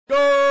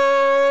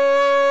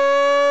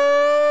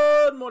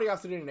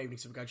afternoon and evening,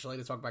 Supercoach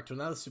Elites. Welcome back to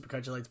another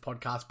Supercoach Elites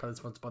podcast, proudly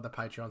sponsored by the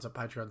Patreons at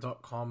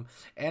patreon.com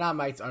and our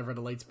mates over at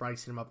Elites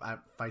Breaks. Hit them up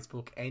at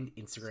Facebook and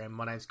Instagram.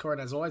 My name's Corey,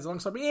 and as always,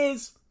 alongside me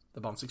is the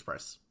Bombs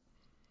Express.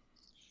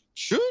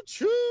 Choo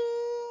choo!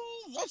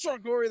 That's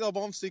right, Corey. The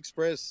Bombs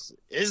Express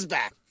is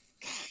back.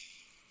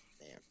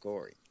 Yeah,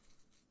 Corey.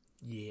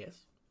 Yes.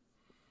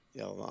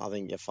 Yeah, I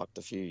think you fucked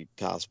a few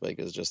car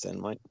speakers just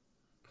then, mate.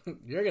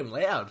 You're getting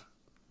loud.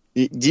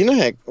 Do you know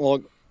how?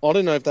 Like, I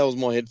don't know if that was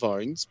my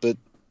headphones, but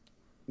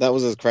that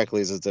was as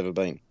crackly as it's ever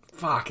been.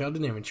 Fuck, I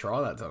didn't even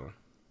try that time.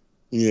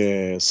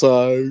 Yeah.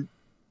 So,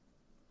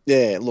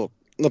 yeah. Look,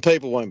 the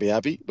people won't be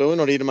happy, but we're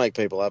not here to make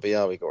people happy,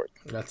 are we, Corey?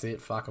 That's it.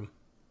 Fuck them.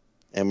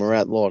 And we're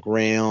at like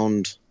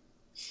round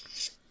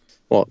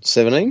what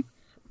 17?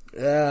 What's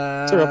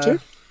it up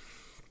to?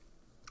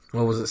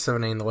 What was it?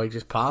 17 the week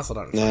just passed. I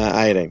don't know. Nah,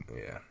 18.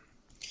 Yeah.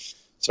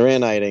 It's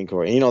around 18,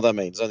 Corey. You know what that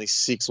means? Only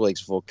 6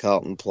 weeks before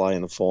Carlton play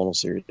in the final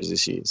series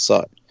this year.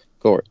 So,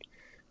 Corey,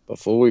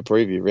 before we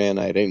preview round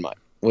 18, mate,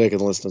 where can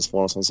listeners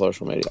find us on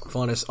social media?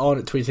 Find us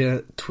on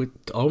Twitter. I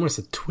almost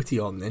said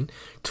Twitty on then.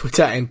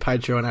 Twitter and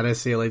Patreon at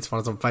SC Elites.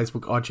 Find us on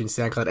Facebook, iTunes,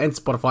 SoundCloud, and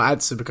Spotify at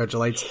Supercoach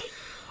Elites.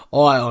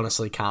 I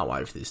honestly can't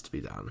wait for this to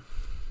be done.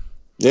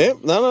 Yeah,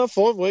 no,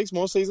 5 weeks.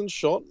 My season's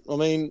shot. I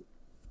mean,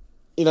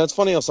 you know, it's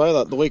funny I say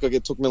that. The week I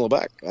get Took Miller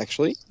back,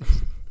 actually.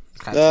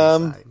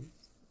 How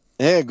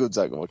good's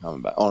that guy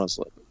coming back,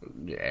 honestly?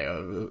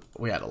 Yeah,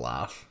 we had a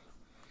laugh.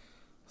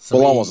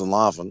 So I wasn't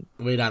laughing.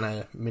 We done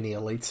a mini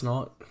Elites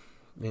night.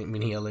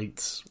 Mini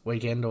Elites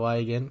weekend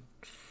away again.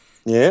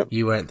 Yeah.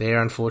 You weren't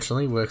there,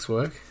 unfortunately. Work.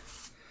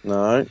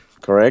 No,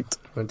 correct.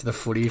 Went to the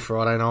footy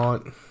Friday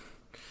night.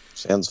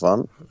 Sounds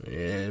fun.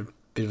 Yeah,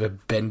 bit of a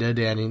bender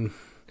down in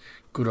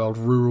good old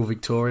rural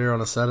Victoria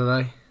on a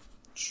Saturday.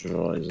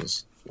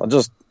 Jesus. I've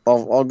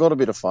got a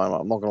bit of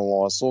FOMO, I'm not going to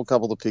lie. I saw a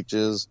couple of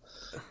pictures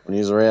when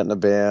you were out and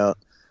about.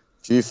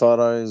 A few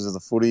photos of the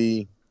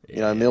footy. Yeah.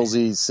 You know,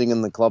 Millsy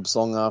singing the club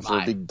song after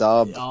a big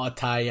dub. I'll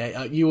tell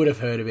you, you would have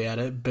heard about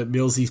it, but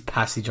Millsy's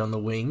passage on the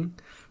wing,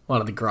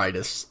 one of the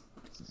greatest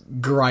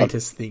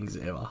things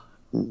ever.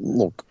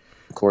 Look,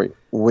 Corey,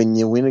 when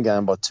you win a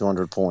game by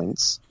 200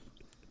 points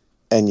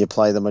and you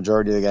play the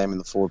majority of the game in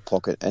the forward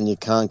pocket and you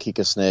can't kick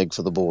a snag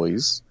for the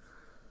boys,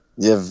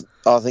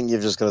 I think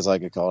you've just got to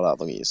take a cold hard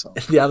look at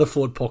yourself. The other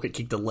forward pocket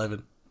kicked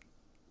 11.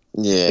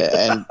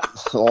 Yeah, and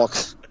like,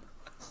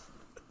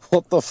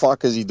 what the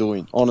fuck is he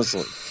doing,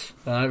 honestly?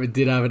 No, it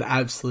did have an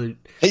absolute...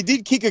 He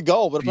did kick a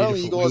goal, but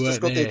apparently you guys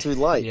just got there too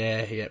late.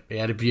 Yeah, he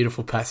had a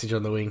beautiful passage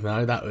on the wing,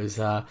 though. That was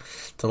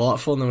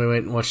delightful. And then we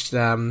went and watched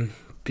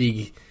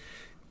big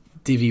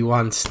Divi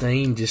 1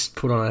 Steen just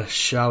put on a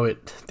show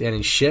down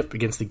in Shep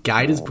against the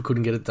Gators, but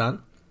couldn't get it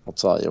done. I'll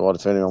tell you what,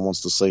 if anyone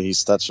wants to see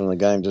his stats from the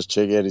game, just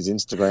check out his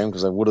Instagram,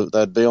 because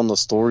they'd be on the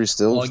story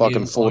still,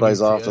 4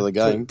 days after the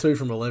game. 2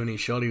 from 11 he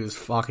shot, he was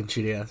fucking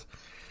shit house.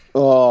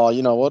 Oh,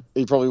 you know what?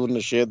 He probably wouldn't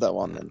have shared that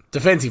one then.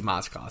 Defensive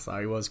masterclass, though.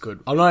 He was good.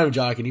 I'm not even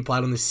joking. He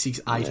played on this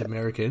 6'8"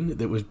 American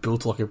that was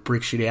built like a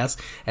brick shit house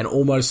and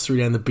almost threw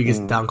down the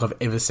biggest dunk I've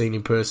ever seen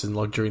in person,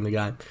 like during the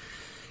game.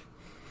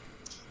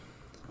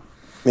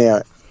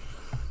 Now,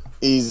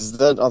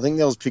 I think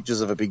there was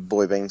pictures of a big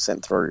boy being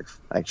sent through,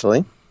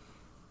 actually.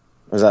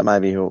 Was that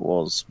maybe who it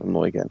was from the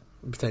weekend?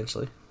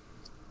 Potentially.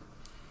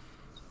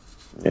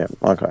 Yeah,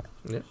 okay.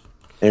 Yeah.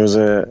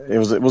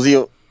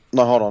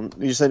 No, hold on.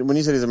 When you said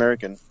he's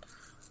American.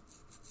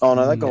 Oh,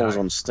 no, that guy was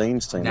on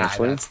Steen's team,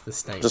 actually. That's the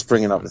Steen. Just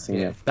bringing up the thing,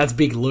 yeah. That's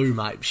Big Lou,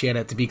 mate. Shout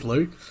out to Big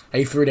Lou.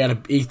 He threw down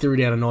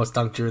a nice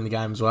dunk during the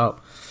game as well.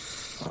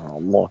 Oh,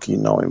 like you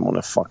know him on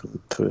a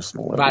fucking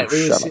personal level. Mate,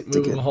 we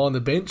were behind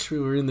the bench. We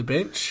were in the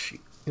bench,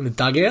 in the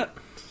dugout.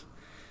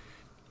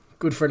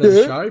 Good friend of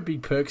the show,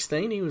 Big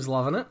Perksteen. He was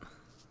loving it.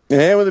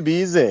 Yeah, were the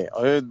beers there?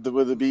 I heard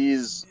were the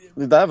beers...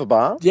 Did they have a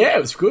bar? Yeah,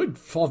 it was good.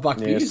 $5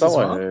 beers so as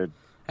well. I heard.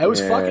 It was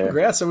fucking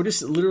great. So we're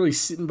just literally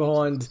sitting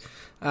behind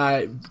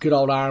good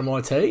old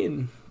RMIT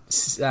and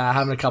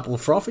having a couple of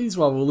frothies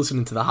while we were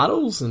listening to the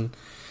huddles and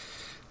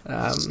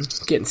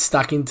getting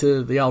stuck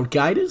into the old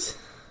Gators.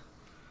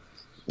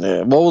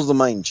 Yeah, what was the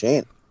main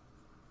chant?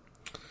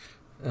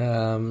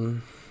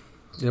 There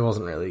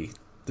wasn't really...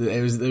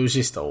 It was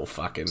just all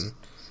fucking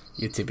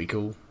your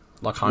typical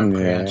like home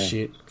crowd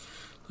shit.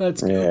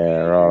 Let's go.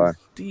 Yeah, right.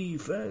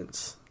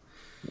 Defense.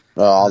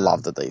 Oh, I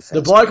love the defense.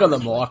 The bloke on the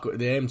mic,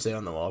 the MC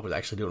on the mic, was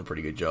actually doing a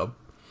pretty good job.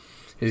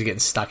 He was getting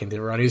stuck into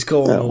the run. He was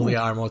calling all the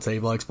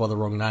RMIT blokes by the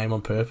wrong name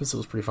on purpose. It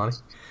was pretty funny.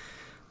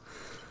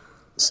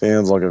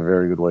 Sounds like a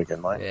very good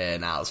weekend, mate. Yeah,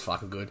 it was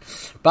fucking good.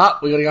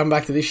 But we got to come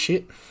back to this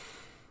shit.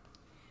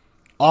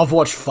 I've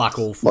watched fuck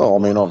all football.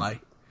 Well, I mean,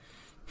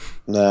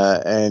 nah,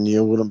 and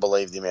you wouldn't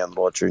believe the amount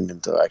that I tuned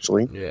into,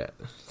 actually. Yeah,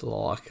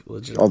 like,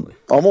 legitimately.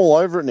 I'm all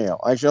over it now.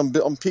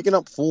 Actually, I'm picking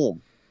up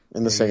form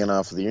in the second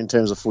half of the year in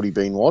terms of footy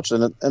being watched,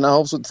 and it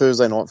helps with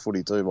Thursday night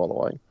footy too, by the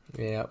way.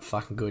 Yeah,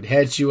 fucking good.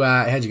 How'd you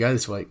go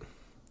this week?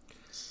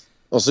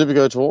 Well,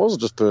 Supercoach-wise or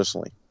just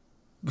personally?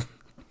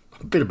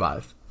 A bit of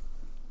both.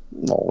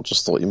 No, I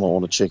just thought you might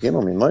want to check in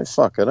on me, mate.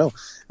 Fuck it hell.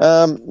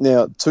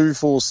 Now,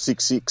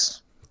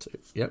 2-4-6-6.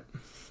 Yep.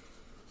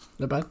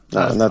 Not bad.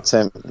 And that's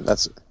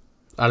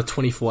I had a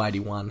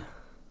 24.81.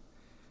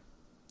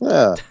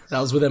 yeah. That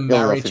was with a Going off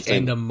marriage 15.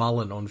 and a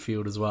mullen on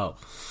field as well.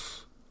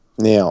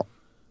 Now,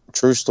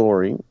 true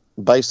story.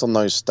 Based on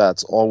those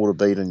stats, I would have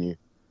beaten you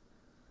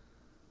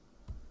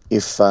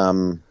if I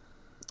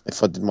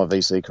did my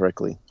VC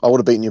correctly. I would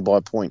have beaten you by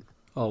a point.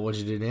 Oh, what'd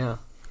you do now?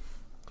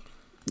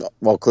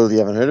 Well, clearly you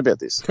haven't heard about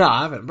this. No,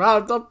 I haven't.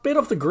 Bro, I've been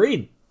off the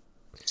grid.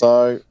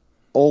 So,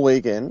 all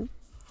weekend,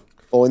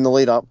 or in the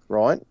lead up,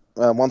 right,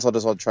 once I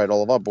decided to trade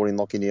Oliver, I brought in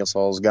Lockie Neal,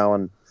 so I was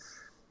going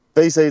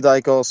VC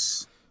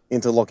Dacos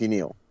into Lockie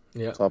Neal.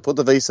 Yeah. So I put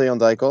the VC on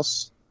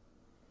Dacos.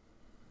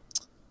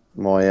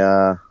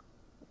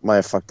 May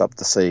have fucked up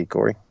the C,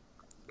 Corey.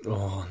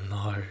 Oh,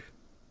 no.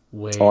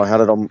 Where? Oh, I had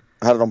it on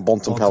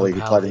Bontempelli, who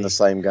played in the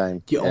same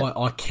game. Yeah.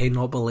 I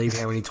cannot believe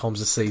how many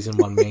times a season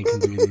one man can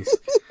do this.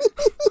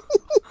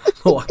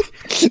 Like,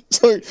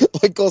 So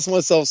I cost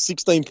myself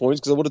 16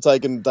 points because I would have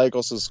taken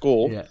Dacos'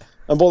 score. yeah.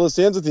 And by the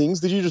sounds of things,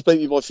 did you just beat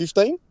me by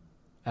 15?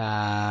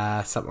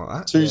 Something like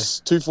that.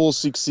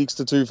 2466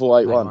 to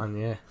 2481.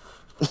 8-1, yeah.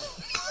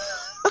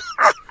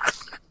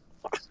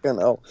 Fucking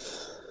hell.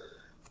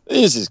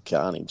 This is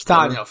carnage.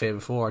 Starting out fair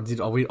before,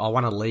 I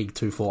won a league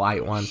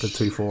 2481 to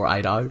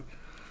 2480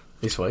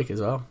 this week as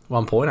well.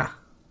 1 pointer.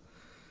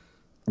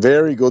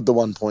 Very good, the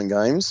 1 point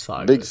games.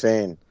 So Big good.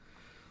 fan.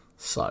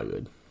 So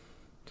good.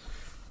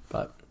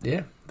 But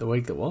yeah, the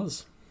week that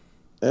was.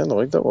 Yeah, the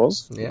week that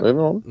was. Yeah.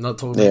 Moving on. Not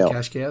talking about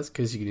cash cows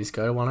because you can just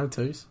go to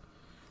 102s.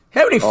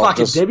 How many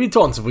fucking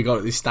debutants have we got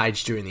at this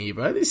stage during the year,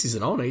 bro? This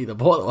isn't on either,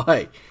 by the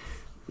way.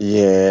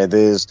 Yeah,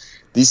 this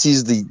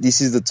is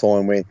the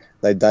time where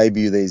they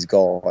debut these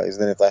guys.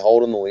 Then if they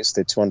hold on the list,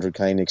 they're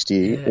 200k next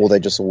year, or they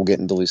just all get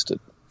delisted.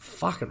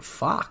 Fucking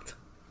fucked.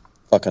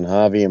 Fucking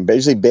Harvey and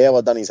Beasley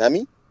Bauer done his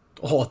hammy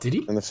Oh, did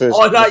he? in the first,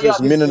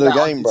 minute of the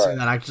game, bro.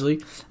 That actually,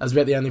 that was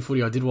about the only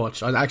footy I did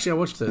watch. I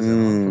watched Thursday.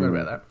 I forgot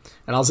about that.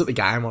 And I was at the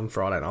game on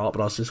Friday night,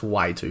 but I was just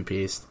way too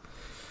pissed.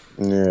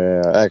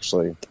 Yeah,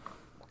 actually,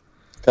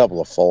 a couple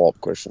of follow-up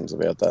questions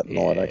about that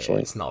night,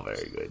 actually. It's not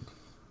very good.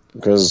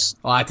 Because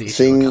I had to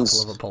issue a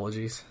couple of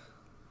apologies.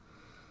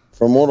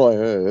 From what I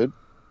heard,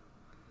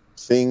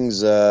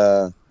 things,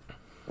 and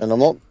I'm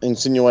not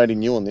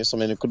insinuating you on this, I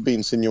mean, it could be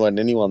insinuating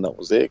anyone that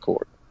was there,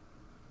 Corey.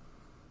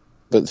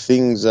 But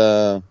things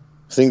were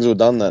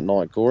done that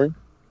night, Corey,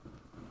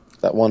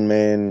 that one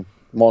man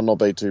might not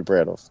be too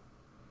proud of.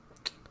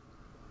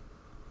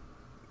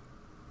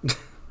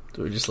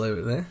 Do we just leave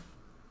it there?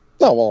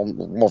 No, well,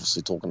 I'm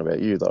obviously talking about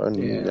you, though, and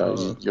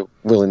your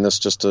willingness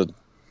just to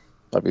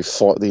maybe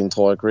fight the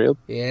entire crowd.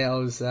 Yeah, I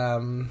was,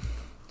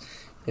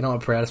 my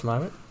proudest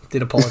moment.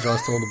 Did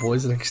apologise to all the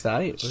boys the next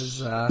day. It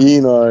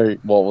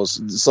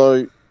was,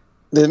 so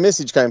the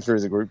message came through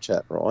the group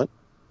chat, right?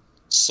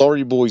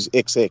 Sorry, boys,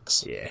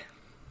 XX. Yeah.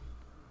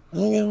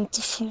 And I go,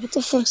 what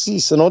the fuck's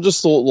this? And I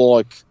just thought,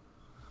 like,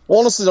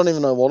 honestly, don't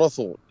even know what I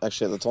thought,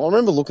 actually, at the time. I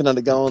remember looking at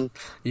it going...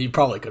 You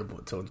probably could have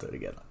put two and two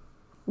together.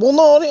 Well,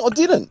 no, I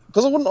didn't,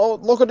 because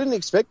I didn't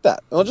expect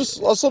that. I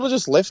sort of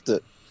just left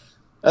it.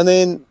 And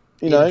then,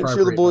 a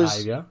few of the boys...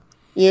 Behaviour.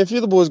 Yeah, a few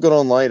of the boys got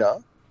on later.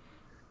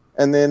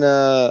 And then,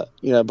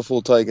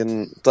 before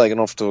taking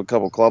off to a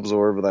couple of clubs or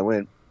wherever they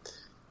went.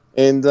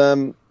 And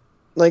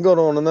they got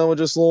on and they were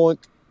just like,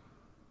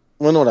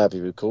 we're not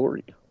happy with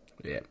Corey.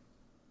 Yeah.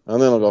 And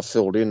then I got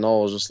filled in and I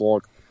was just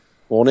like,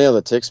 well, now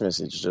the text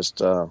message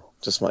just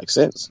makes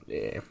sense.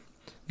 Yeah.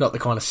 Not the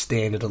kind of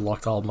standard I'd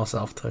like to hold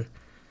myself to.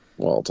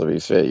 Well, to be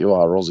fair, you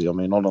are Aussie. I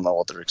mean, I don't know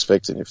what they're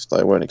expecting if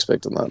they weren't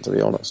expecting that, to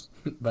be honest.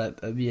 But,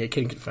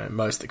 can confirm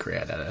most of the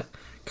crowd had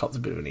copped a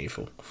bit of an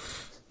earful.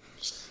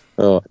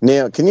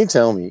 Now, can you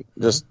tell me,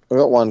 I've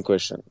got one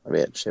question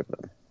about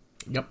Shepparton.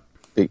 Yep.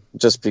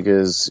 Just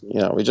because,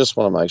 we just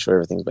want to make sure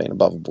everything's been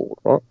above board,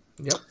 right?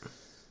 Yep.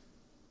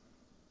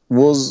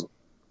 Was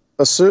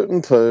a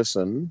certain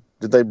person,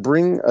 did they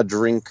bring a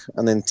drink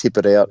and then tip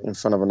it out in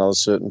front of another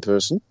certain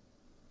person?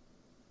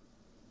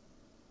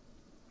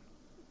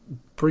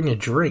 Bring a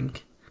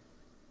drink?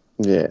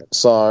 Yeah.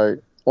 So,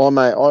 I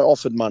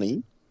offered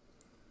money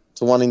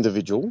to one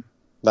individual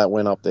that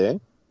went up there.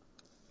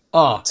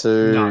 Oh,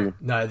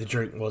 no, the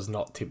drink was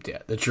not tipped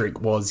out. The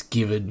drink was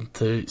given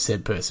to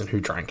said person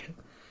who drank it.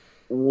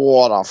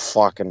 What a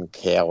fucking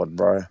coward,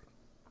 bro.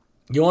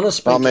 You want to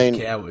speak of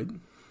coward?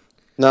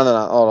 No,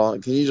 hold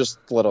on. Can you just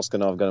let Oscar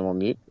know I've got him on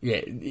mute? Yeah.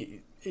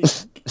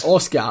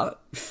 Oscar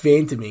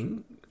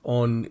phantoming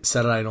on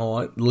Saturday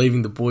night,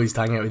 leaving the boys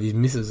to hang out with his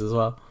missus as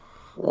well.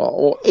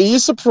 Oh, are you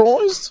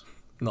surprised?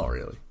 Not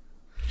really.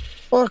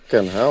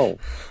 Fucking hell.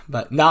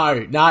 But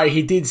no,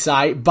 he did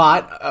say,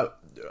 but...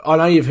 I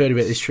know you've heard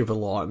about this trip a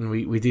lot, and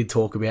we did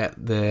talk about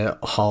the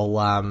whole,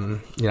 a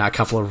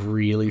couple of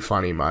really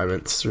funny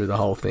moments through the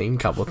whole thing, a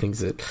couple of things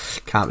that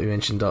can't be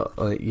mentioned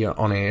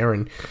on air,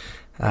 and,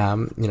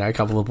 a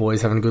couple of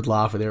boys having a good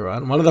laugh with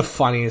everyone. One of the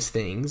funniest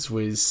things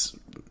was,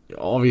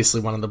 obviously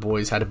one of the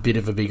boys had a bit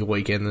of a bigger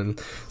weekend than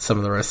some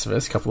of the rest of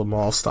us, a couple of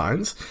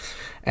milestones,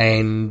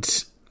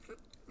 and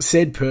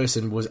said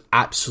person was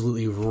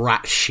absolutely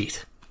rat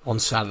shit on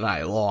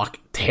Saturday,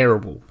 like,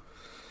 terrible.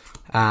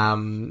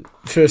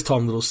 First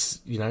time little,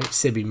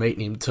 Sebby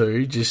meeting him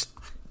too, just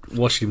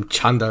watching him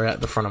chunder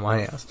out the front of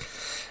my house.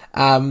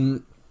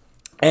 And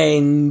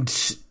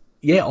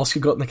yeah, Oscar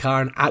got in the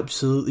car and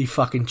absolutely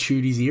fucking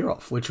chewed his ear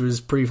off, which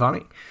was pretty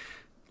funny.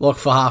 Like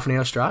for half an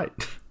hour straight.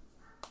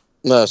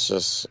 That's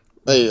just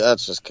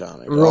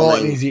carnage. Right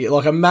in his ear.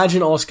 Like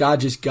imagine Oscar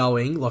just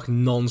going like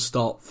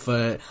non-stop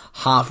for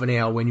half an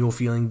hour when you're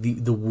feeling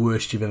the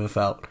worst you've ever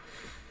felt.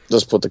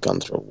 Just put the gun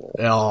through a wall.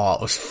 Oh,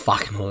 it was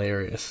fucking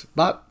hilarious.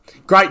 But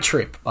great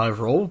trip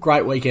overall.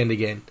 Great weekend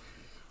again.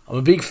 I'm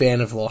a big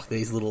fan of like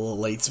these little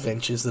elites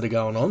ventures that are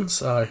going on,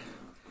 so...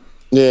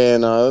 Yeah,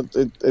 no,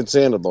 it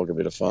sounded like a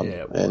bit of fun.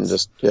 Yeah, it was. And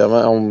just,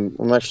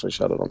 I'm actually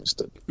shattered I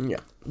missed it. Yeah.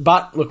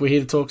 But, look, we're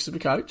here to talk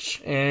Supercoach,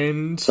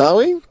 and... Are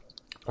we?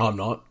 I'm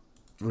not.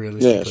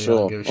 Realistically, yeah, sure. I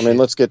don't give a shit. mean,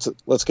 let's get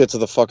to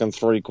the fucking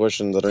 3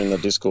 questions that are in the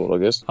Discord,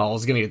 I guess. I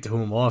was going to get to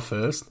who am I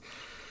first.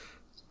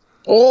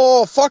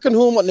 Oh, fucking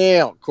who am I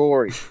now,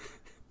 Corey?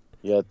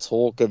 Yeah,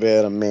 talk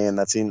about a man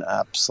that's in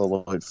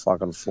absolute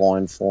fucking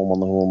flying form on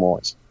the who am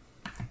I's.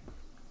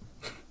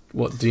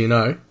 What, do you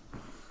know?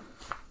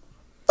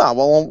 Ah,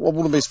 well, I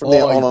wouldn't be... I'm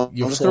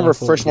just going to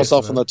refresh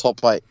myself in the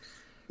top 8.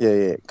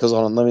 Yeah, because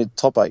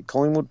top 8.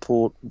 Collingwood,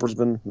 Port,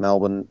 Brisbane,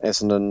 Melbourne,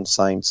 Essendon,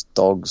 Saints,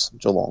 Dogs,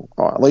 Geelong.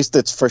 All right, at least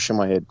it's fresh in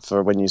my head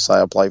for when you say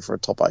I play for a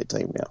top 8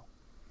 team now.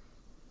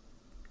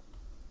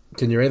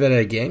 Can you read that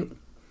again?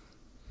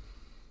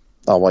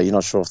 Oh, well, you're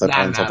not sure if they're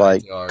playing top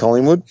 8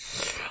 Collingwood?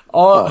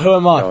 Oh, who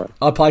am I? Right.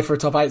 I play for a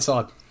top 8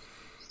 side.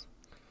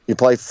 You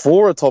play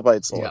for a top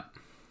 8 side?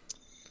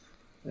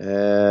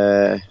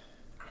 Yeah.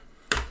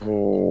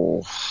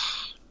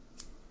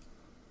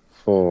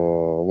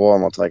 Why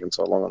am I taking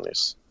so long on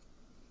this?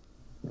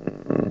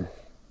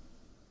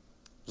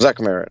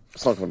 Zach Merritt.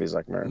 It's not going to be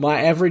Zach Merritt.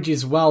 My average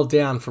is well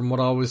down from what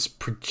I was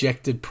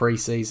projected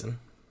pre-season.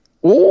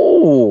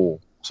 Oh,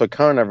 so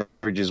current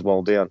average is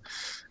well down.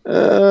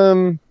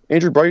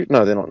 Andrew Brady?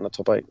 No, they're not in the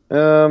top 8.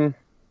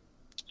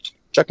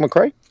 Jack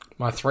McRae?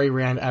 My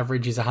 3-round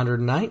average is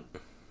 108.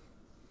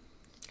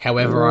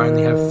 However, I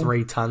only have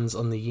 3 tons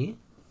on the year.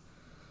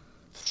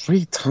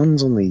 3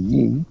 tons on the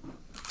year?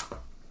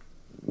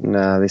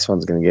 Nah, this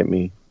one's going to get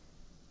me.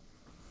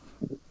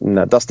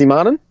 No, Dusty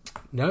Martin?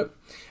 Nope.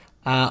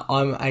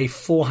 I'm a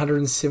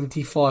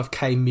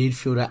 475k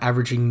midfielder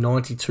averaging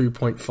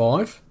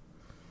 92.5.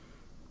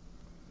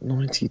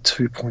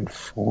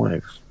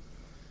 92.5.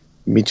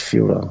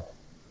 Midfielder.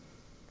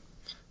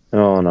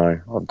 Oh,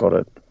 no. I've got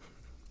it.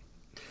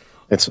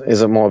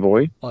 Is it my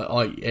boy?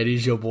 It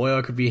is your boy.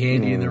 I could be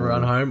handy in the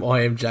run home.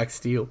 I am Jack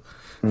Steele.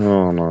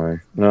 Oh, no.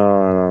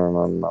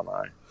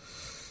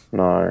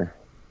 No.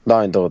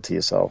 Don't do it to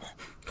yourself.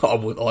 I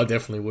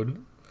definitely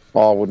wouldn't.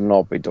 I would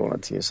not be doing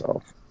it to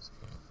yourself.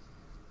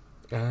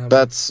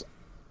 That's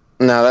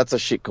a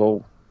shit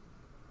call.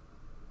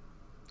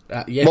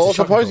 Yeah, well, I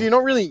suppose you're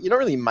not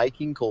really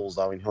making calls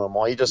though in Who Am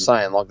I? You're just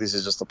saying like this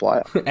is just a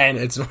player. And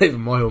it's not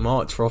even my Who Am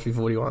I, it's Frothy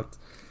 41.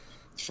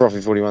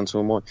 Frothy 41 Who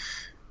Am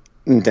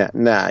I?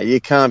 Nah, you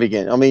can't be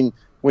getting. I mean,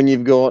 when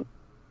you've got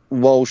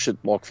Walsh at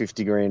like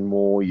 50 grand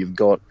more, you've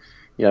got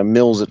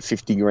Mills at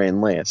 50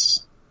 grand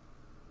less.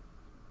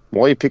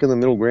 Why are you picking the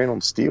middle ground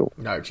on Steele?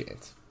 No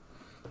chance.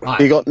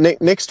 You got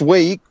next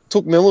week,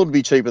 Took Miller to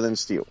be cheaper than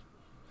Steele.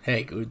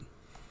 Hey, good.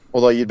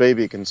 Although you'd be a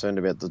bit concerned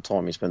about the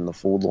time you spend in the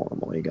forward line on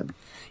the weekend.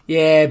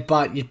 Yeah,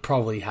 but you'd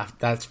probably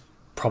that's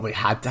probably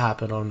had to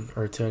happen on a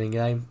returning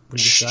game.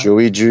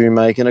 Stewie Jew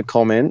making a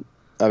comment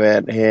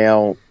about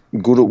how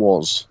good it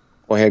was,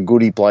 or how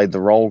good he played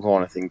the role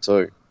kind of thing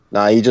too.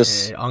 No, he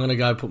just... Yeah, I'm going to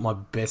go put my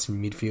best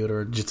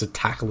midfielder just to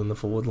tackle in the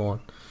forward line.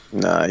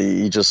 No,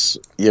 you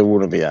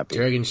wouldn't be happy. Do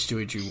you reckon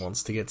Stewie Jew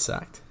wants to get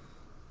sacked?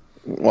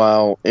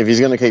 Well, if he's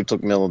going to keep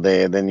Took Miller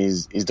there, then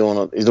he's doing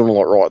a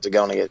lot right to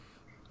go and get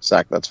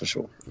sacked, that's for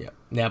sure. Yeah.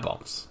 Now,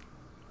 Bombs.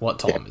 What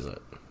time is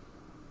it?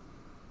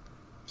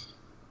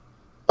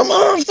 I'm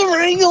off the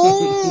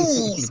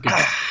rails!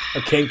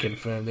 I can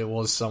confirm there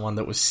was someone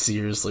that was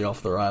seriously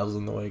off the rails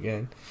on the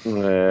weekend.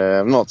 Yeah,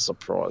 I'm not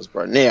surprised,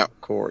 bro. Now,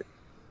 Corey,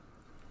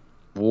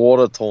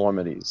 what a time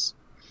it is.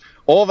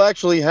 I've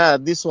actually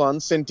had this one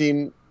sent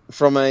in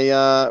from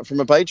a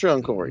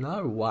Patreon, Corey.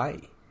 No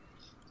way.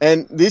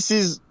 And this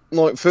is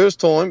like first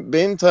time,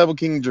 Ben Table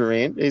King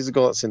Durant, he's the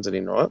guy that sent it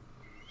in, right?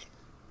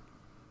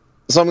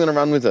 So I'm going to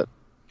run with it.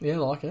 Yeah, I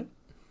like it.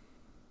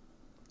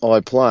 I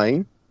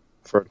play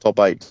for a top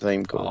 8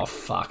 team, Corey. Oh,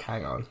 fuck,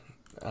 hang on.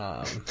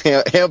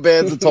 How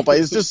bad's the top 8?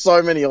 There's just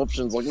so many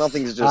options. Like,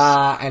 nothing's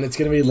just... and it's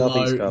going to be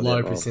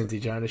low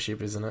percentage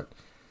ownership, isn't it?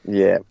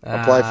 Yeah,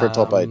 I play for a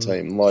top 8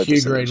 team. Low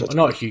Hugh Greenwood.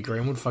 Not Hugh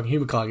Greenwood, fucking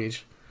Hugh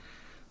McCluggage.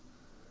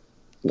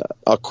 No,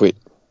 I quit.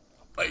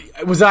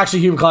 Was it actually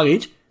Hugh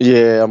McCluggage?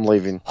 Yeah, I'm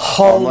leaving.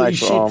 Holy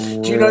shit.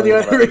 Do you know the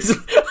only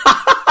reason...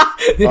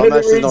 I'm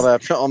actually not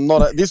happy. I'm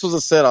not. This was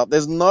a setup.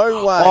 There's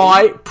no way.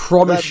 I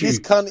promise you.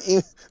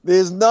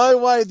 There's no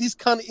way this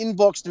cunt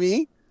inboxed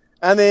me,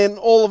 and then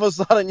all of a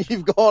sudden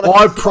you've gone.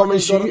 I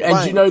promise you.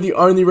 And do you know the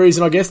only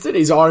reason I guessed it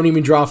is I own him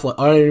in draft.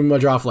 I own him in my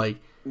draft league.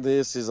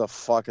 This is a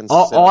fucking.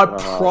 I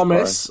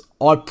promise.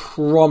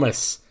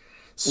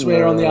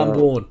 Swear on the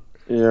unborn.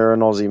 You're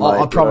an Aussie,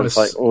 mate. I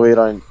promise. We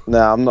don't.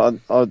 No, I'm not.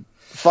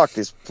 Fuck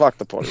this. Fuck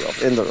the potty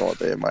off. End it right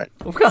there, mate.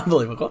 I can't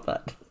believe I got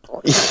that.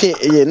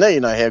 Yeah, now you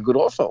know how good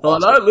I felt. I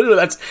know,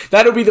 literally.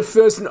 That'll be the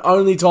first and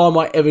only time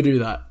I ever do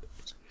that.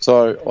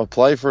 So I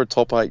play for a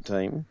top 8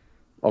 team.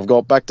 I've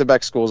got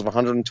back-to-back scores of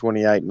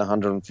 128 and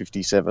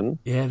 157.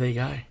 Yeah, there you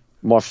go.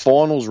 My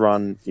finals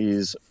run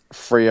is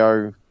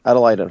Freo,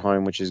 Adelaide at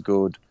home, which is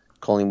good,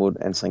 Collingwood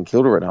and St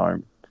Kilda at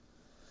home.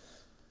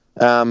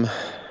 Yeah,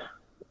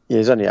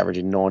 he's only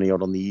averaging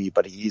 90-odd on the year,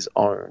 but he is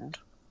owned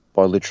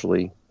by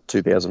literally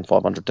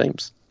 2,500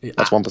 teams.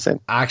 That's 1%.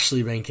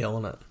 Actually been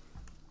killing it.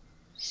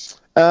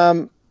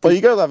 Well, you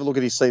got to have a look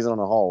at his season on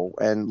a whole,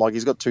 and like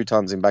he's got 2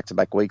 tons in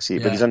back-to-back weeks here,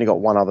 but he's only got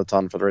 1 other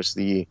ton for the rest of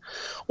the year.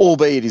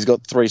 Albeit he's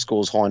got 3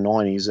 scores high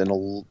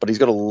 90s, but he's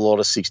got a lot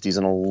of 60s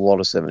and a lot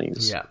of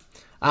 70s. Yeah.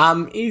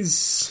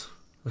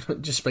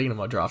 Just speaking of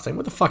my draft team,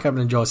 what the fuck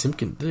happened to Joe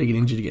Simpkin? Did he get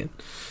injured again?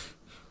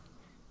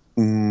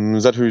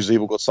 Is that who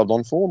Zeeble got subbed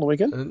on for on the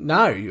weekend?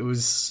 No, it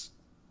was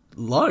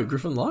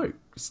Griffin Lowe.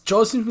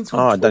 Joe Simpkin's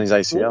done his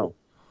ACL.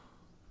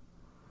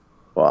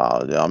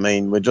 Wow, I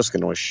mean, we're just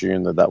going to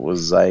assume that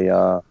was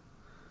an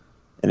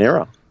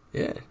error.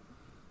 Yeah.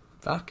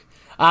 Fuck.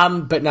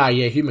 But no,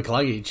 yeah, Hugh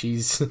McCluggage,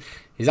 he's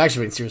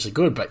actually been seriously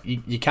good, but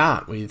you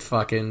can't with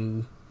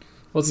fucking,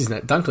 what's his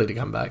name? Dunkley to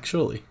come back,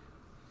 surely.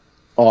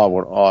 Oh,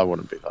 I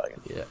wouldn't be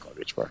taking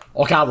McCluggage, bro.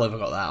 I can't believe I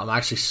got that. I'm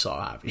actually so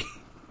happy.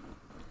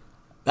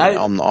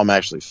 I'm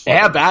actually fucking,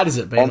 how bad has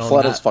it been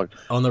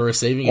on the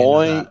receiving end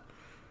of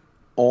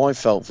that? I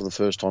felt for the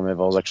first time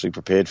ever I was actually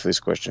prepared for this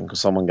question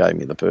because someone gave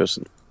me the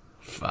person.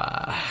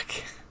 Fuck.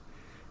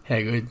 How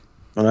good.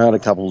 And I had a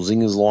couple of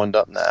zingers lined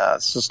up. Nah,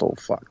 it's just all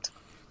fucked.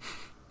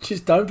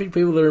 Just don't pick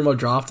people that are in my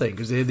draft team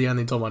because they're the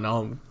only time I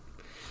know them.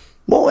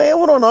 Well, how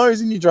would I know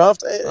who's in your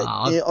draft?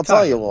 I'll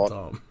tell you what.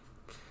 Time.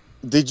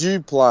 Did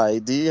you play?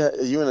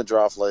 Are you in a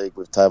draft league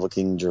with Taylor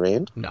King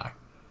Durand? No.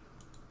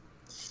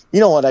 You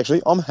know what,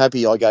 actually? I'm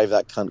happy I gave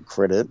that cunt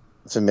credit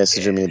for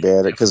messaging me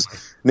about it because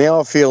now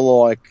I feel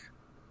like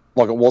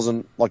it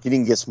wasn't, like you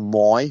didn't guess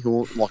my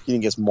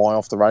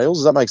off the rails.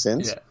 Does that make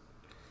sense? Yeah.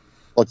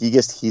 Like you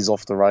guessed his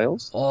off the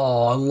rails.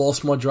 Oh, I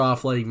lost my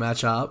draft league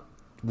matchup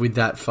with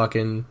that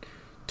fucking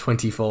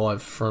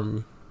 25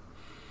 from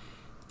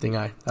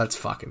Thingo. That's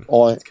fucking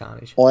that's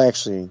carnage. I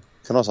actually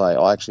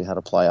had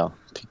a player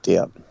picked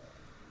out.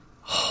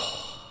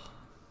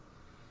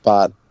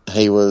 But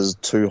he was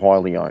too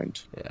highly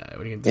owned. Yeah,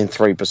 what are you gonna do? In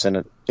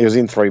 3%. He was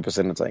in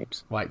 3% of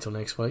teams. Wait till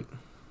next week.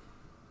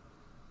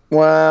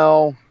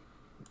 Well,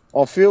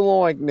 I feel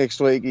like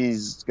next week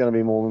is going to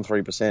be more than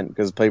 3%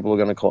 because people are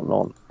going to cotton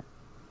on.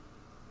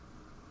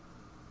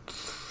 Do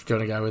you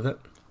want to go with it?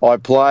 I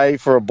play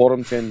for a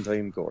bottom 10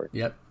 team, Corey.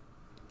 Yep.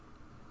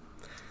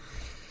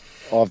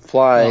 I've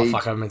played... Oh,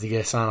 fuck, I meant to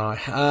guess,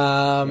 aren't I?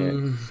 I was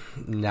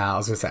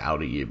going to say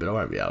LDU, but I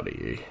won't be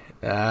LDU.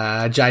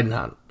 Jaden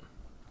Hunt.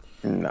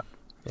 No.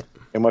 Yeah.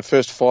 In my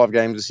first 5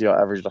 games this year,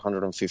 I averaged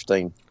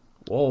 115.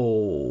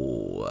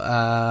 Whoa.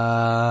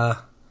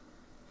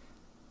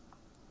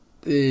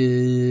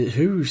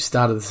 Who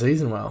started the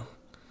season well?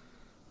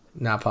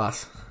 Nah,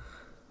 pass.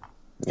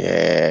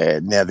 Yeah,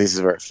 now this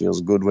is where it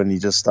feels good when you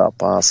just start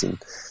passing.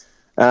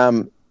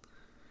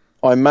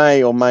 I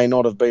may or may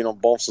not have been on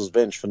Boss's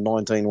bench for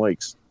 19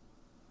 weeks.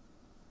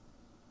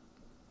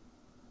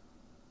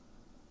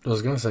 I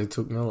was going to say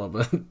Took Miller,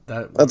 but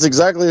that's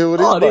exactly who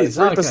it is. Oh, it is.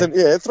 3%, okay.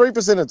 Yeah,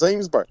 3% of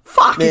teams, bro.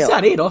 Fuck, now, is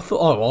that it? I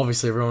thought,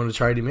 obviously everyone would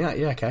trade him out.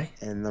 Yeah, okay.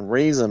 And the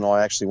reason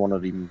I actually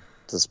wanted him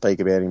to speak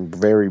about him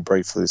very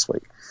briefly this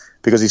week,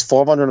 because he's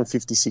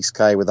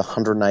 556k with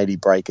 180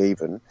 break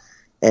even,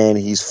 and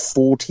he's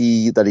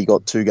 40 that he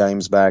got 2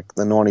 games back,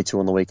 the 92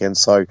 on the weekend.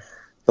 So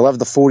he'll have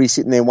the 40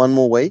 sitting there one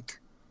more week.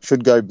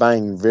 Should go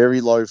bang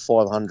very low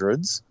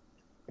 500s.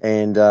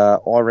 And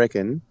I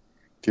reckon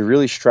if you're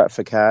really strapped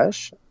for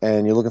cash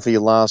and you're looking for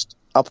your last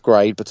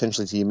upgrade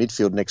potentially to your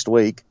midfield next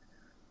week,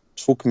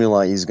 Took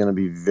Miller is going to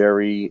be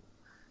very,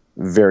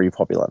 very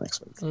popular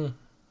next week.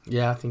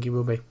 Yeah, I think he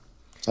will be.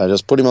 So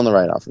just put him on the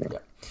radar for me.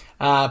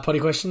 Yeah. Potty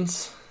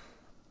questions?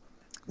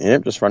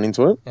 Yep, just run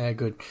into it. Yeah,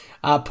 good.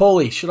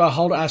 Paulie, should I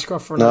hold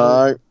Ashcroft for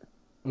another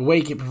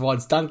week? It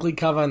provides Dunkley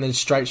cover and then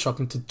straight shop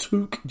him to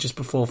Took just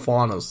before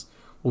finals.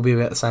 Will be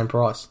about the same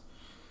price.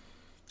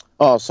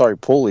 Oh, sorry,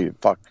 Paulie.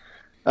 Fuck.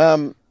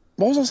 What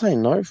was I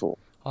saying no for?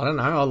 I don't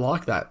know. I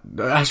like that.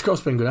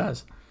 Ashcroft's been good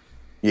as.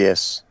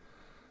 Yes.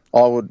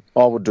 I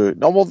would do it.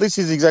 No, well, this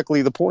is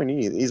exactly the point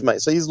here.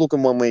 So he's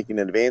looking 1 week in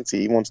advance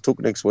here. He wants Took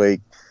next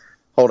week.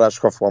 Hold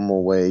Ashcroft 1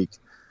 more week.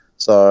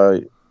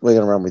 So we're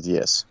going to run with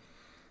yes.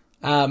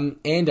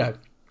 Ando,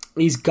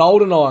 is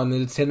GoldenEye on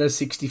the Nintendo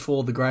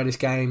 64 the greatest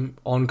game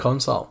on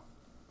console?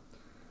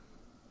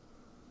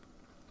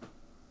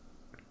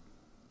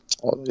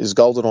 Is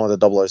GoldenEye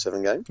the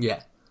 007 game?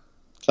 Yeah.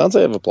 Can't say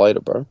I ever played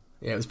it, bro.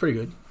 Yeah, it was pretty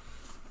good.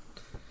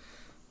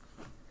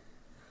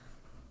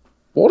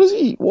 Was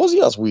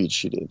he asked weird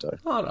shit into?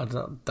 I don't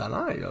know.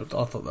 I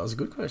thought that was a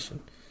good question.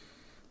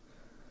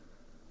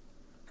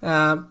 Moving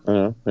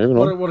on.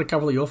 What are a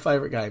couple of your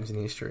favourite games in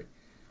history?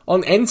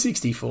 On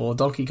N64,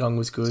 Donkey Kong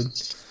was good.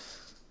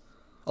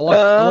 I liked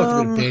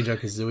a bit of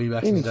Banjo-Kazooie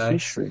back in the day.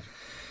 History.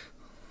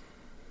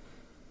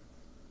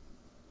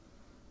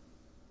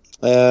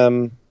 Yeah,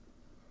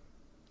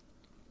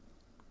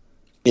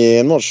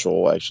 I'm not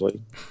sure actually.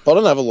 I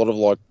don't have a lot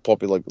of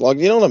popular, you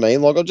know what I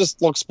mean. I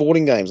just like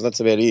sporting games, and that's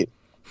about it.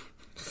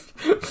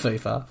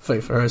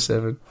 FIFA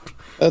 07.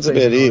 That's FIFA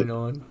about it.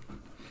 99.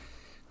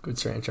 Good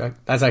soundtrack.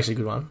 That's actually a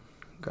good one.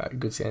 Great,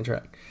 good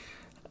soundtrack.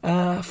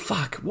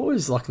 What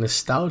was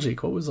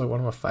nostalgic? What was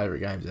one of my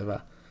favourite games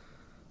ever?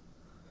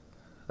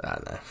 I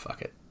don't know.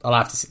 Fuck it. I'll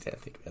have to sit down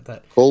and think about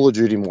that. Call of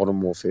Duty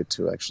Modern Warfare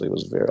 2 actually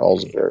was I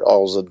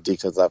was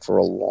addicted to that for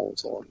a long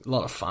time. A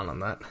lot of fun on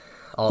that.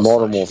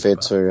 Modern Warfare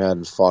 2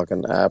 had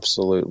fucking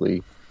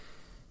absolutely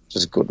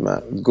just good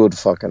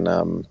fucking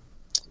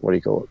what do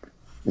you call it?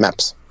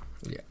 Maps.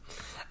 Yeah.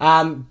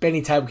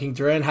 Benny Table King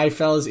Duran. Hey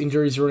fellas,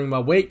 injuries ruining my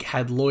week.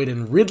 Had Lloyd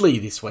and Ridley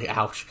this week.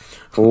 Ouch.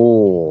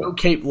 Oh. We'll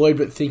keep Lloyd,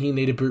 but thinking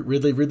need to boot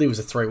Ridley. Ridley was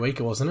a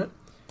 3-weeker, wasn't it?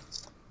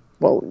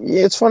 Well,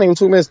 yeah, it's funny. We're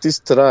talking about this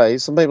today.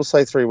 Some people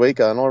say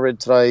 3-weeker, and I read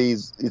today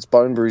it's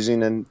bone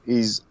bruising and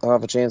he's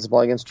half a chance to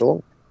play against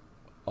Geelong.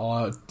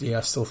 Oh, yeah,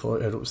 I still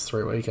thought it was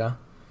 3-weeker.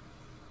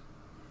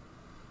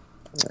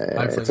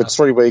 If it's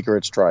 3-weeker,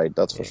 it's trade,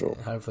 that's for sure.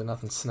 Hopefully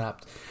nothing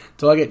snapped.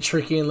 Do I get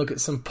tricky and look at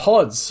some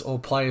pods or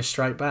play a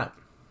straight bat?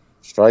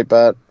 Straight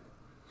bat.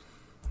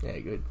 Yeah,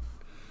 good.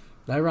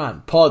 No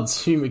run.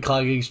 Pods, Hugh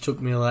McCluggage, Took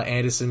Miller,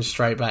 Anderson,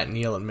 straight bat,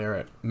 Neil and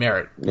Merritt.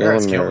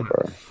 Merritt's killing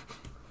it.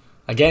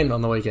 Again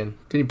on the weekend.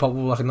 Did he pop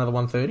another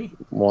 130?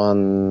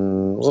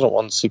 Was it a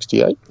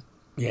 168?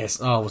 Yes.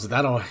 Oh, was it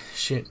that? Oh,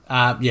 shit.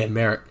 Yeah,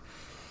 Merritt.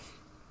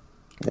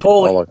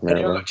 Paul, I like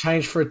Merritt. I got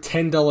changed for a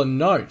 $10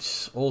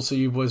 note. Also,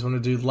 you boys want to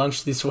do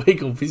lunch this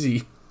week or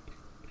busy?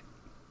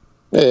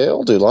 Yeah,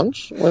 I'll do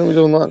lunch. When are we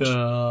doing lunch?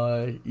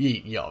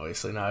 You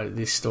obviously know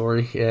this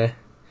story, yeah.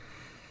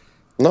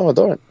 No, I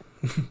don't.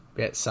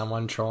 About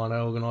someone trying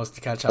to organise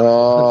to catch up.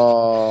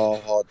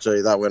 Oh,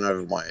 gee, that went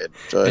over my head.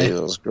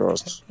 Jesus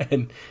Christ.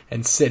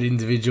 And said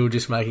individual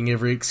just making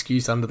every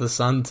excuse under the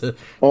sun to...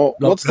 Oh,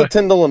 what's the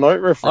 $10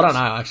 note reference? I don't know.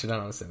 I actually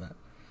don't understand that.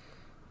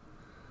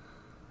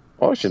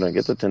 I actually don't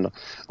get the $10.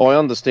 Oh, I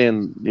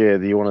understand, yeah,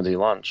 that you want to do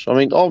lunch. I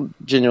mean, I'll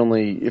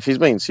genuinely, if he's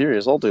being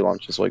serious, I'll do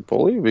lunch this week,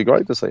 Paulie. It'd be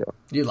great to see you.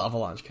 You love a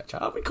lunch catch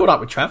up. We caught up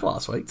with Trav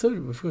last week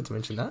too. We forgot to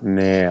mention that.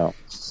 Now,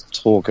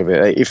 talk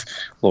about...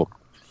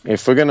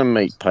 If we're going to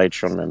meet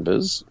Patreon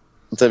members,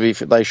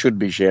 they should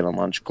be sharing a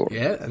lunch, Corey.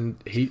 Yeah, and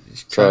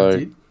Trav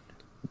did.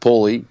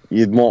 Paulie,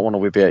 you might want to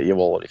whip out your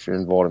wallet if you're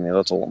inviting me.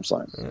 That's all I'm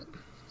saying. Yeah.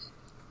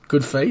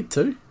 Good feed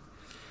too.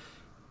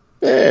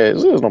 Yeah, it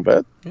was not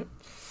bad. Yep.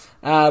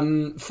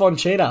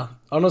 Fonchita.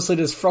 Honestly,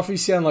 does Frothy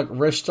sound like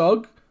Resh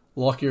Dog?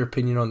 Like your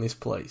opinion on this,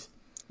 please.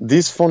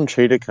 This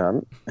Fonchita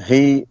cunt,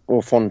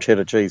 or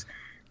Fonchita cheese,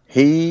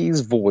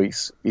 his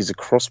voice is a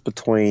cross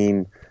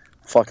between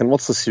fucking,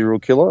 what's the serial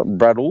killer?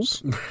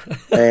 Braddles.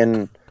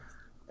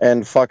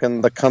 and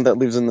fucking the cunt that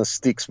lives in the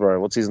sticks, bro.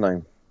 What's his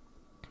name?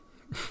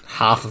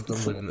 Half of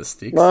them live in the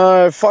sticks.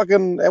 No,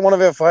 fucking, and one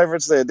of our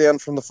favourites there, down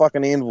from the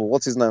fucking anvil.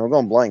 What's his name? I've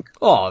gone blank.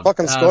 Oh,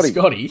 fucking Scotty.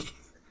 Scotty.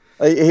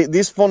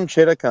 This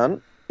Fonchita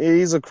cunt,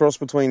 he's a cross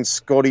between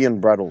Scotty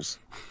and Braddles.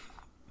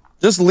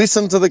 Just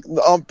listen to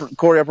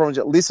Corey, I promise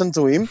you, listen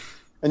to him,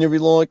 and you'll be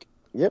like,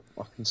 yep,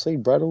 I can see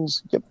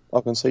Braddles. Yep,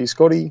 I can see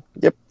Scotty.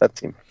 Yep,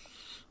 that's him.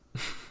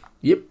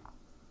 Yep.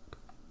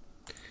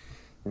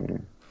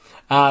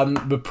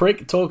 The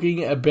prick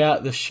talking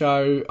about the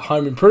show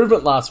Home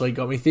Improvement last week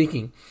got me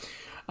thinking.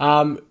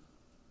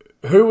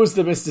 Who was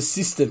the best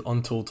assistant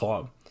on Tool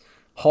Time?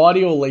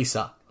 Heidi or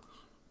Lisa?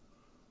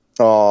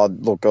 Oh,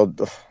 look,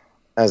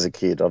 as a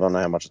kid, I don't know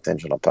how much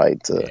attention I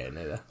paid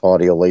to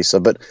Heidi or Lisa,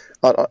 but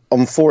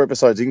I'm 4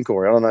 episodes in,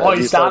 Corey. I don't know. Oh,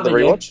 you started the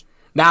rewatch?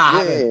 Nah,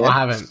 I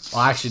haven't.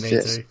 I actually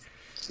need to.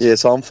 Yeah,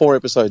 so I'm 4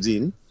 episodes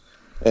in,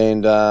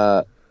 and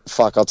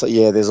fuck, I'll tell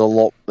you, yeah, there's a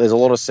lot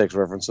of sex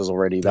references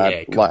already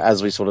that,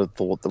 as we sort of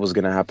thought that was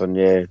going to happen.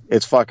 Yeah,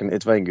 it's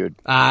been good.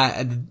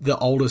 The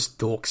oldest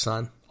dork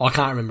son. I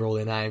can't remember all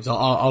their names.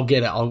 I'll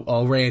get it.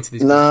 I'll re-answer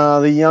this. Nah,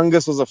 the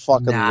youngest was a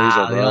fucking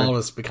loser, bro. The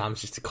oldest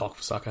becomes just a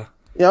cocksucker.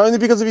 Yeah, only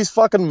because of his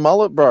fucking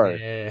mullet, bro.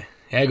 Yeah.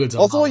 How good's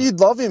I thought you'd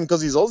love him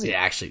because he's Aussie. Yeah,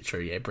 actually true.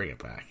 Yeah, bring it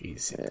back.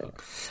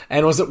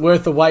 And was it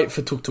worth the wait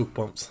for Tuk Tuk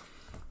Bumps?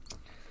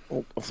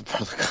 Oh, the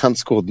cunt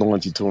scored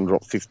 92 and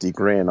dropped 50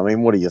 grand. I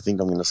mean, what do you think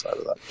I'm going to say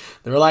to that?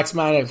 The Relaxed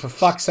Maniac, for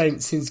fuck's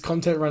sake, since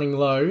content running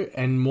low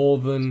and more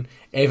than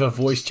ever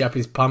voice chat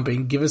is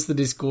pumping, give us the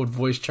Discord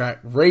voice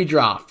track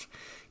redraft.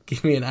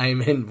 Give me an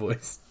amen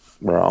voice.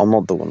 Bro, I'm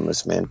not doing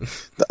this, man.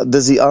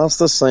 Does he ask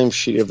the same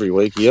shit every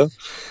week here?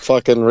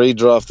 Fucking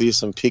redraft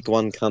this and pick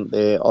one cunt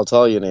there. I'll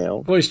tell you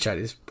now. Voice chat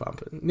is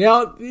pumping.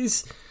 Now,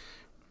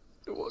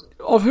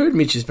 I've heard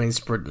Mitch has been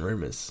spreading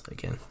rumours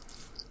again.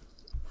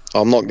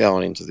 I'm not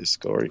going into this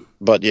story,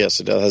 but yes,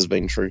 it has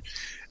been true.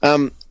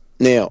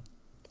 Now,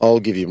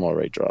 I'll give you my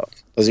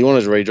redraft. Does he want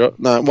his redraft?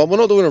 No, well, we're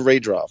not doing a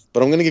redraft,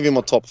 but I'm going to give you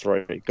my top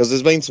 3 because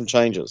there's been some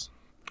changes.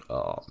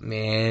 Oh,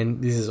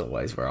 man, this is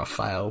always where I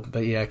fail,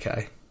 but yeah,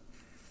 okay.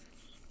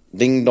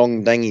 Ding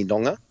dong dangy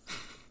donga.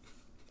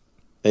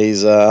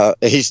 He's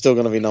still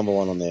going to be number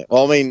one on there.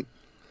 Well, I mean,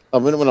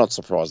 we're not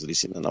surprised that he's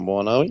sitting at number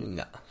one, are we?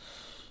 No.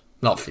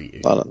 Not for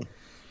you. I don't know.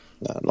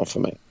 No, not for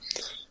me.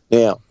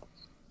 Now,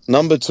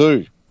 number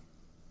two.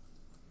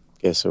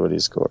 Guess who it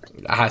is, Corey?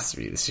 It has to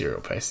be the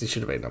cereal pest. He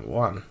should have been number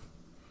one.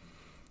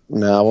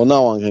 No, well,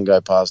 no one can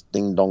go past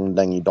Ding Dong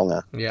Dangy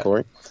Donga,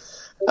 Corey.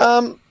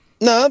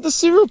 No, the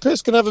serial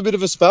pest can have a bit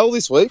of a spell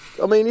this week.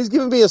 I mean, he's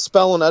given me a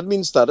spell on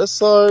admin status,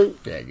 so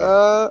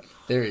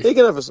there is. He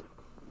can have a.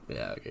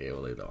 Yeah, okay,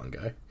 we'll leave that one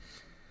go.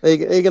 He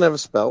can have a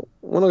spell.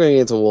 We're not going to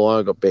get into why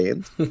I got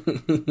banned,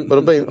 but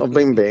I've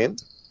been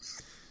banned,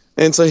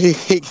 and so he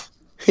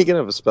can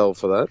have a spell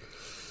for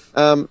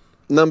that.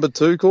 Number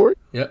two, Corey.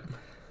 Yep.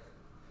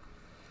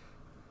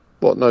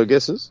 What? No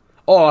guesses?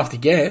 Oh, I have to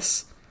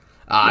guess.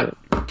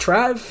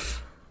 Trav.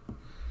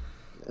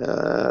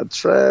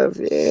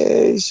 Trav.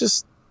 Yeah, he's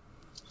just.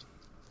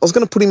 I was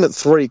going to put him at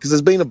 3 because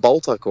there's been a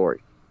bolter,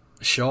 Corey.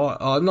 Sure.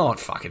 Oh, not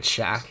fucking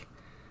Shaq.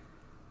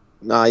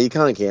 No, you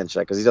can't count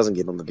Shaq because he doesn't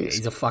get on the disc. Yeah,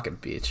 he's a fucking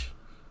bitch.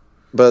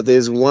 But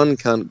there's one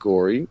cunt,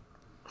 Corey,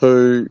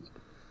 who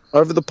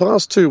over the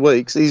past 2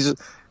 weeks, his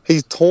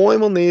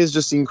time on there has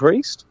just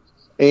increased,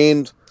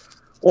 and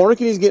I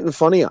reckon he's getting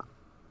funnier.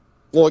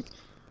 Like,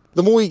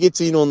 the more he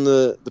gets in on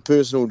the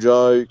personal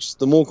jokes,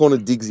 the more kind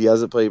of digs he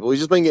has at people.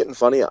 He's just been getting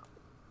funnier.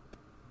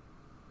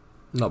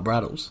 Not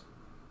Braddles.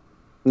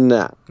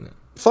 Nah. No.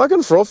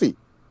 Fucking Frothy.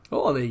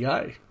 Oh, there you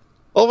go.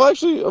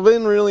 I've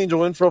been really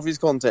enjoying Frothy's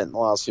content in the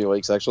last few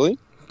weeks, actually.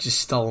 Just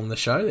stolen the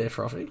show there,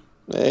 Frothy.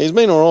 Yeah, he's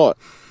been alright.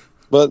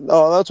 But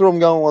that's where I'm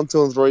going 1,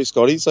 2, and 3,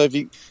 Scotty. So if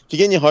you're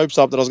getting your hopes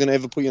up that I was going to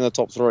ever put you in the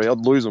top 3, I'd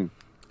lose them.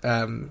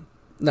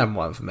 Number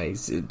one for me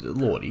is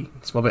Lordy.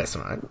 It's my best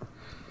mate.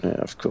 Yeah,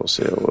 of course,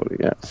 yeah, Lordy,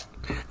 yeah.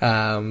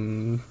 I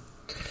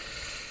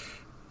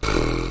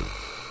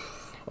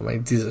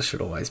mean, Dizza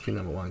should always be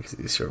number one because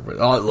he's sure.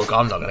 Oh, look,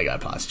 I'm not going to go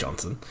past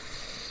Johnson.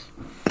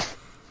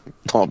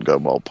 I'd go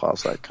well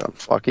past that cunt.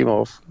 Fuck him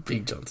off.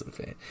 Big Johnson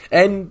fan.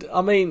 And,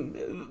 I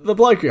mean, the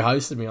bloke who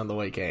hosted me on the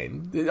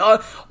weekend,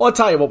 I'll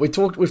tell you what, we've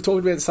talked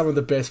about some of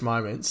the best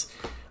moments.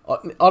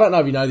 I don't know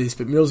if you know this,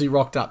 but Millsy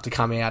rocked up to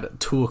come out at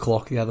 2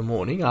 o'clock the other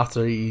morning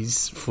after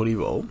his footy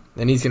ball,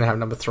 and he's going to have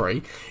number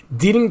 3.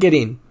 Didn't get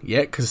in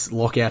yet because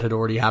lockout had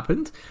already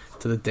happened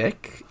to the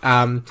deck.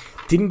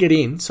 Didn't get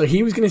in, so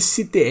he was going to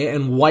sit there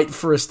and wait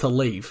for us to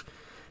leave.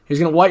 He was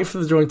going to wait for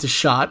the joint to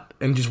shut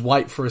and just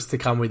wait for us to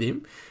come with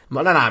him. I'm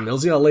like, no,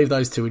 Millsy, I'll leave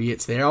those 2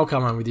 idiots there. I'll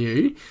come home with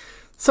you.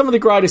 Some of the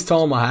greatest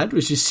time I had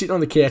was just sitting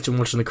on the couch and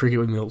watching the cricket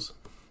with Mills.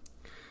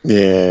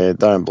 Yeah,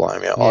 don't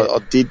blame you. Yeah. I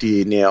did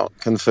hear now,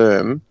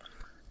 confirm,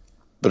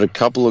 but a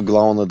couple of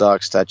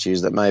glow-in-the-dark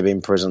statues that may have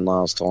been present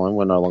last time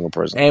were no longer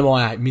present.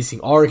 MIA, missing.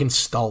 I reckon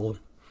stolen.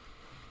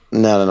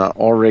 No.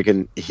 I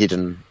reckon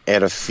hidden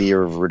out of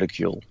fear of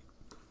ridicule.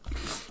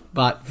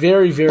 But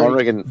very, very, I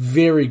reckon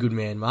very good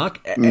man, Mark.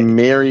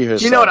 Mary herself.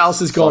 Do you know what else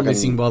has gone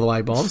missing, by the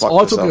way, Bombs?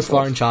 I took the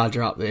phone off.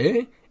 charger up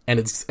there, and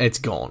it's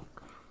gone.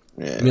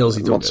 Yeah, Millsy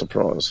took not it.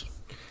 surprised.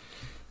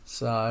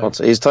 So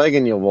He's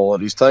taking your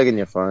wallet, he's taking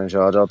your phone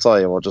charger. I'll tell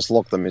you what, just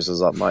lock the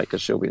missus up, mate,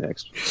 because she'll be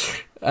next.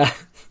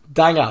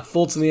 Danger,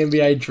 thoughts on the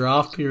NBA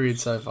draft period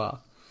so far?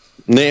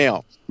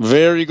 Now,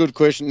 very good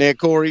question. Now,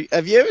 Corey,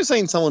 have you ever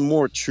seen someone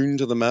more attuned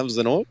to the Mavs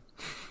than I?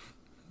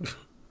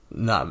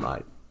 No,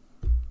 mate.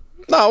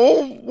 No,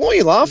 well, why are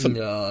you laughing?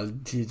 No,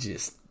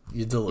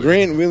 you're delusional.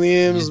 Grant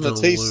Williams,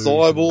 Matisse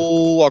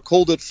Thybulle. I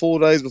called it 4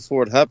 days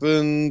before it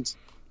happened.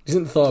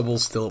 Isn't Thybulle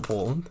still at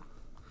Portland?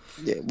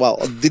 Yeah, well,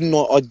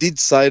 I did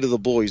say to the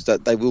boys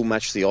that they will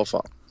match the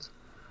offer.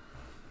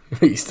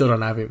 You still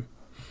don't have him.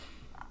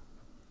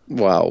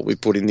 Well, we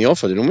put in the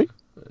offer, didn't we?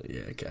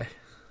 Yeah, okay.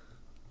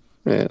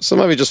 Yeah, so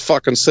maybe just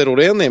fucking settle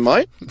down there,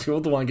 mate.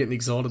 You're the one getting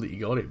excited that you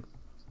got him.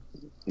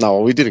 No,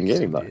 well, we didn't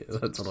get him, though. Yeah,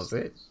 that's what I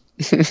said.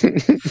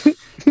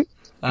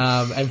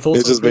 And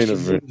thoughts on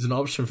Christian as an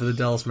option for the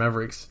Dallas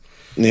Mavericks.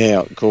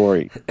 Now,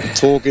 Corey,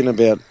 talking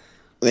about...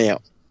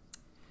 Now,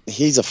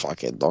 he's a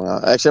fuckhead,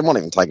 donger. Actually, I might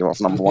even take him off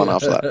number 1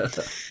 after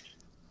that.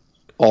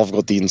 I've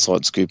got the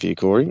inside scoop here,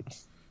 Corey.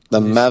 The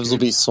Mavs will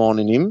be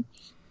signing him.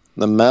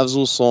 The Mavs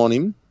will sign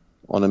him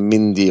on a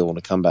min deal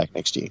to come back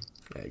next year.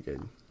 Yeah,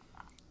 good.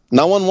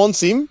 No one wants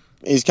him.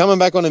 He's coming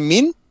back on a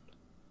min.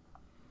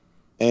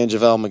 And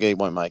JaVale McGee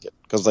won't make it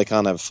because they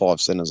can't have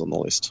 5 centers on the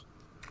list.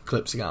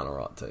 Clips are going all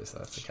right too, so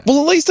that's okay.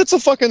 Well, at least it's a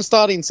fucking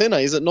starting center,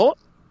 is it not?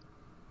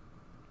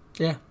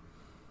 Yeah.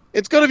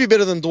 It's got to be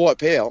better than Dwight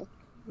Powell.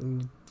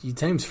 Your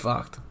team's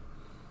fucked.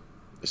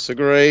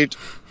 Disagreed.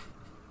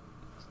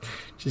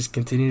 Just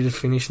continue to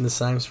finish in the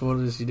same spot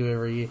as you do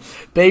every year.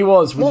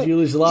 Would you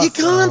lose the last? You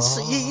can't.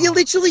 You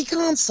literally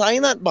can't say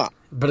that, but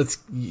it's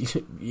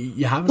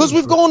you haven't, because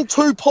we've gone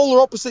 2 polar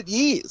opposite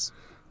years.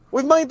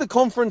 We've made the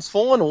conference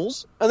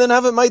finals and then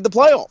haven't made the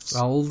playoffs.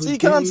 Oh, so you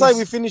can't say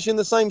we finish in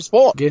the same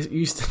spot. Guess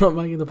you're still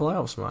not making the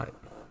playoffs, mate.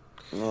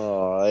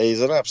 Oh,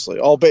 he's an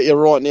absolute. I'll bet you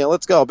right now.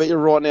 Let's go. I'll bet you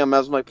right now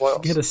Mavs make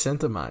playoffs. Get a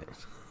centre, mate.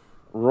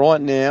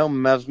 right now,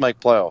 Mavs make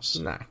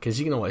playoffs. Nah, because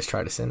you can always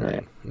trade a centre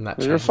in. And that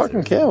You're a changes fucking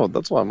everything. coward.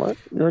 That's why, mate.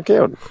 You're a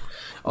coward.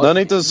 No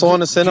need to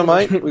sign a centre,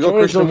 mate. We got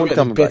Christian Wood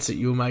coming back. Bets that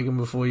you were making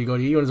before you got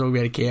here. You want to talk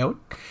about a coward?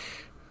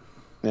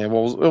 Yeah,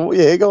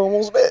 go on. What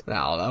was the bet?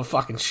 No, they were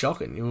fucking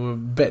shocking. You were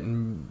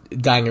betting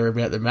danger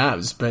about the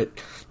Mavs, but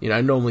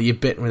normally you're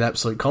betting with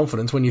absolute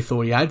confidence. When you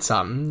thought you had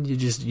something,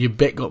 your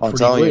bet got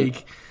pretty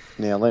weak.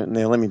 Now let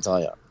me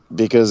tell you,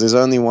 because there's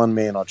only one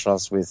man I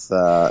trust with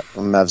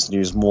Mavs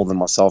news more than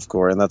myself,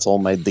 Corey, and that's all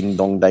made ding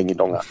dong dangy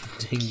donga.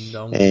 Ding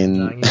dong,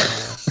 and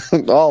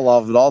I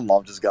love it. I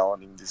love just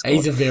going in this.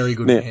 He's a very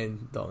good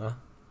man, Donga.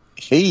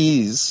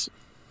 He is.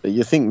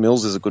 You think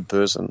Mills is a good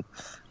person?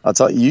 I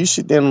tell you, you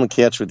sit down on the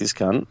couch with this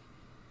cunt.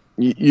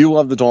 You'll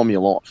have the time of your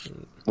life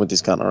with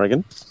this cunt, I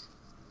reckon.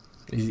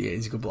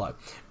 He's a good bloke.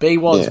 B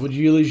was, would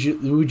you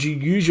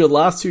use your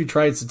last two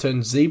trades to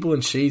turn Zeeble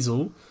and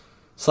Sheasel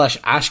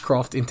 /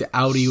 Ashcroft into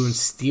Aldiu and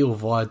Steele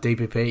via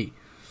DPP?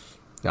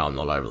 No, I'm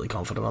not overly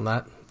confident on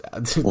that.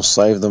 We'll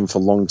save them for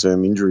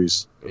long-term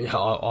injuries. Yeah,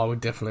 I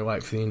would definitely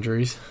wait for the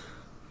injuries.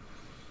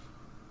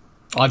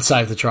 I'd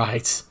save the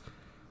trades.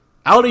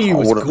 Aldiu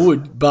was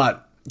good,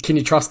 but can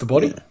you trust the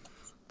body? Yeah.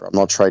 I'm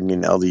not trading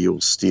in Aldiu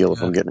or Steele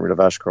if I'm getting rid of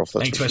Ashcroft.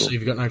 That's especially sure.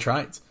 if you've got no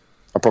trades.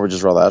 I'd probably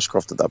just rather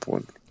Ashcroft at that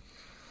point.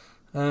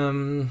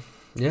 Yeah.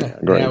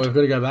 Great. Now we've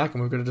got to go back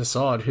and we've got to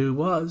decide who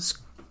was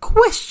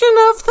Question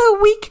of the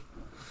Week.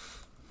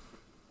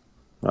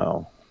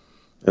 Well,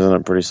 isn't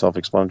it pretty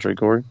self-explanatory,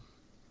 Corey?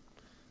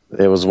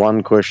 There was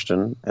one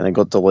question and it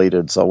got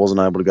deleted, so I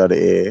wasn't able to go to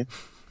air.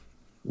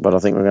 But I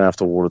think we're going to have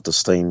to award it to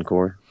Steen,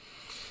 Corey.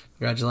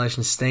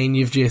 Congratulations, Steen.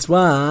 You've just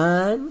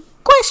won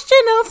Question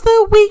of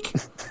the Week.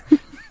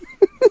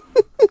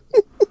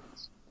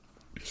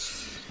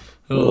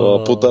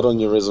 I'll put that on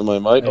your resume,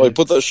 mate.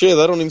 Share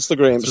that on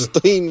Instagram.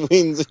 Steen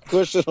wins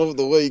Question of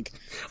the Week.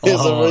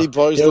 There's a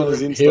repost on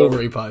his Instagram. He'll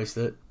repost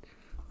it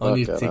on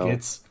your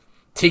tickets.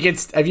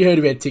 Tickets. Have you heard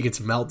about Tickets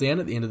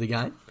Meltdown at the end of the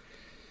game?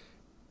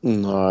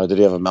 No, did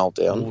he have a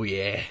meltdown? Oh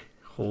yeah.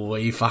 Oh,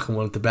 he fucking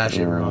wanted to bash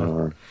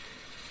everyone.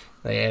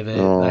 Yeah, they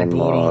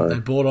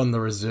brought on the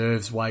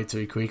reserves way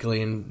too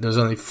quickly, and there was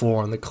only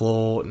 4 on the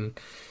court. And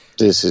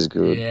this is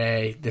good.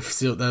 Yeah,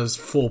 there was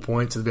 4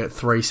 points with about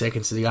 3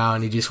 seconds to go,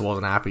 and he just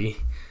wasn't happy.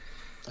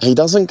 He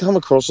doesn't come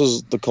across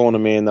as the kind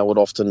of man that would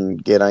often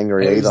get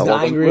angry either. He was the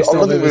angriest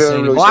I've ever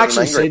seen him. I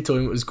actually said to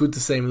him it was good to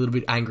see him a little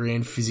bit angry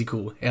and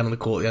physical out on the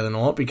court the other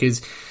night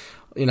because,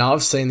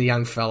 I've seen the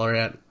young fella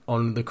out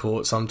on the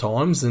court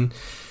sometimes, and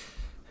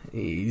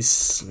it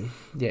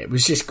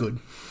was just good.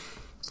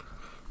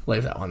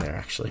 Leave that one there,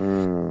 actually.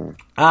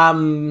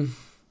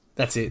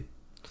 That's it.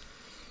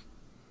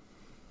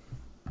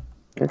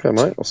 Okay,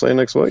 mate. I'll see you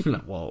next week. No,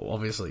 well,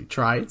 obviously,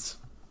 trades.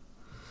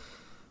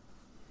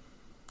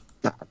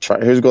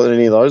 Who's got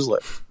any of those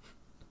left?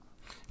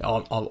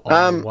 I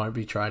won't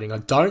be trading. I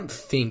don't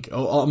think.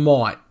 I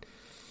might.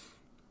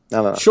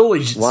 No. Surely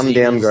one Zeebel's,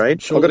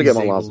 downgrade. I've got to get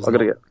my last. I've got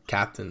to get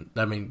captain.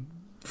 I mean,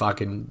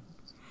 fucking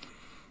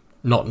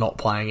not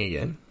playing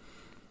again.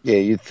 Yeah,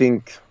 you'd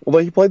think. Although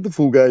he played the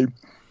full game,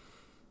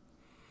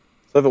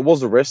 so if it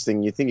was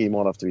arresting, you think he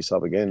might have to be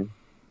sub again.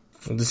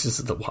 Well, this is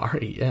the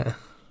worry. Yeah.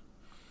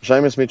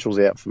 Seamus Mitchell's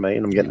out for me,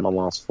 and I'm getting my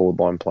last forward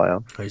line player.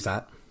 Who's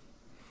that?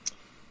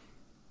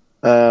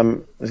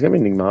 It's going to be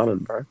Nick Martin,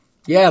 bro.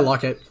 Yeah, I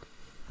like it.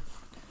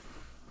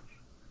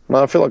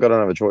 No, I feel like I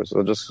don't have a choice.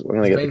 I'm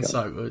going to get been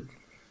so good.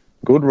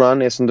 Good run,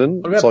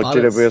 Essendon. It's like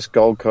Butters? GWS,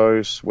 Gold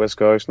Coast, West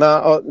Coast.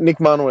 Nick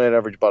Martin will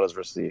average Butters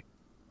rest of the year.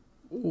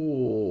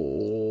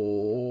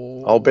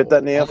 Ooh. I'll bet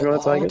that now if you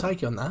want to take it. I'll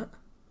take you on that.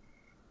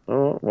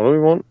 All right, what do we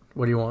want?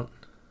 What do you want?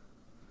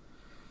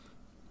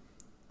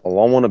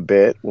 Well, I want a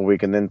bet where we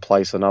can then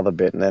place another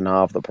bet and then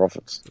halve the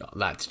profits. Oh,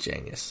 that's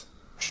genius.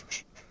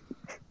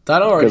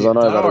 Don't already. Because I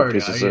know that'll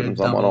piss a certain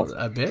someone off.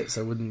 A bet,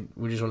 so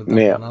we just want to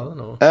double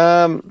another?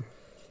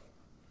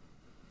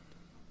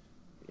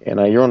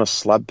 Or? You're on a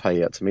slab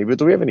payout to me, but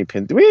do we have any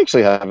do we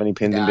actually have any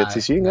pending bets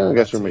this year? No, we'll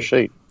go through my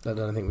sheet. I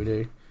don't think we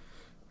do.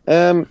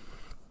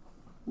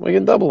 We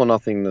can double or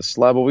nothing the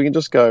slab, or we can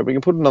just go. We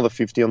can put another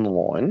 50 on the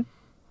line.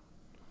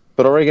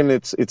 But I reckon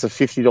it's a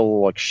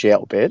 $50 like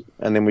shout bet,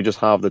 and then we just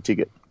halve the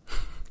ticket.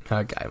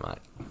 Okay, mate.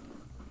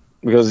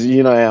 Because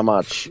you know how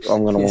much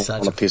I'm going to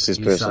want to piss this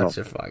person off.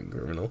 You're such a fucking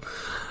criminal.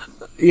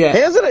 Yeah.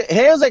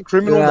 How's that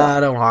criminal? Nah,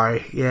 don't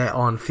worry. Yeah,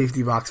 on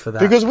 $50 for that.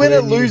 Because when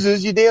it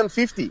loses, you're down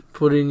 50.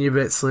 Put in your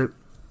bet slip.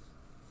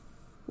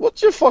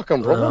 What's your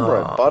fucking problem,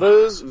 bro?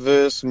 Butters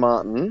versus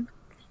Martin.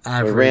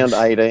 Around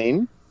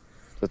 18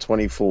 to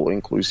 24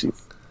 inclusive.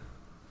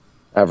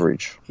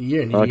 Average.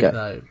 You're an idiot,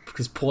 though.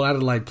 Because Port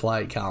Adelaide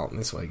play Carlton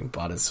this week and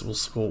Butters will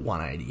score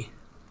 180.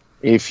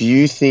 If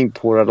you think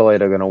Port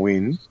Adelaide are going to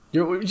win...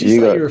 Would you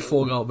say you're a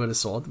 4-goal better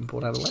side than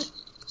Port Adelaide?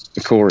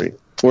 Corey,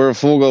 we're a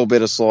 4-goal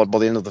better side by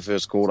the end of the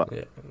first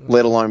quarter,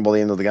 let alone by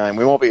the end of the game.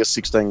 We might be a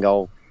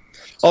 16-goal.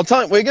 I'll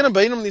tell you, we're going to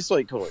beat them this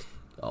week, Corey.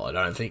 Oh, I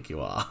don't think you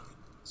are.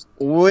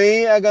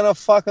 We are going to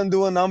fucking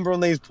do a number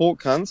on these Port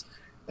cunts.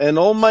 and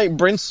old mate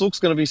Brent Sook's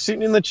going to be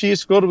sitting in the cheer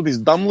squad with his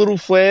dumb little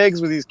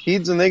flags with his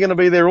kids, and they're going to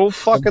be there all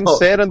fucking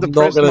sad and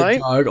depressed, mate.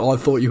 Joke. I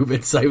thought you were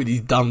about to say with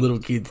his dumb little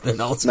kids.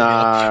 Then I was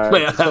No,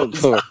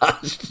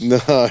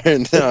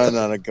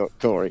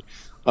 Corey.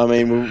 I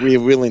mean, we're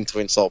willing to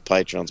insult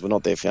patrons. We're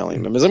not their family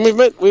members, and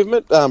we've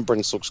met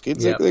Brent Sook's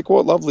kids. Yep. They're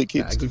quite lovely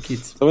kids. Yeah, good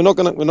kids. So we're not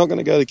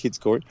gonna go to kids,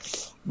 Corey.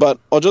 But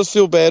I just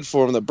feel bad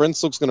for him that Brent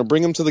Sook's going to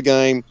bring them to the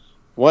game,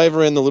 wave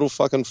around the little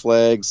fucking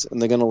flags,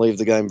 and they're going to leave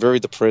the game very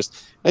depressed.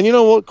 And you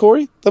know what,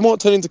 Corey? They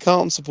might turn into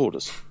Carlton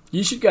supporters.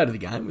 You should go to the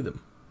game with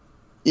them.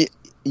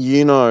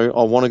 You know,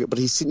 I want to go, but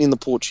he's sitting in the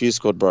Port cheer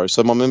squad, bro.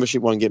 So my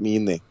membership won't get me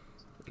in there.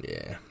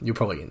 Yeah, you'll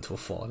probably get into a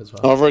fight as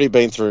well.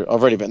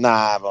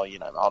 Nah, well, you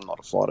know, I'm not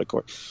a fighter,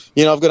 Corey.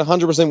 You know, I've got a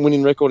 100%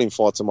 winning record in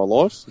fights in my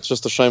life. It's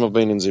just a shame I've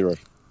been in 0.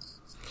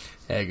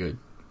 Yeah, good.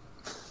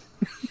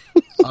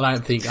 I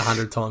don't think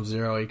 100 times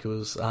 0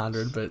 equals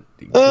 100, but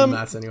good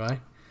maths anyway.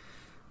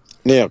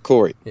 Now,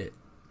 Corey. Yeah.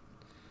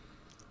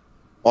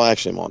 I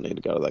actually might need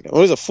to go to that game.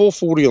 What is it,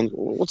 4:40 on...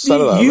 What's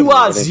Saturday? You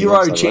are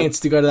zero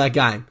chance to go to that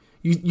game.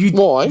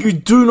 Why? You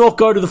do not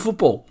go to the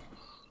football.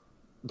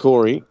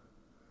 Corey,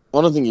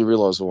 I don't think you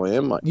realise who I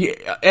am, mate.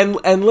 Yeah, and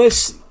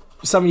unless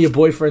some of your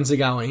boyfriends are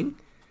going,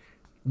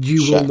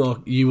 you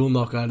will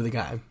not go to the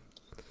game.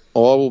 I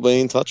will be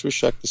in touch with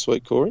Shaq this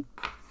week, Corey.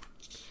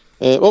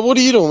 Well, what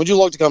are you doing? Would you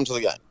like to come to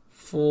the game?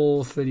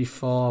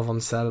 4:35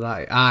 on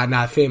Saturday.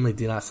 No, family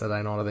dinner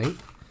Saturday night, I think.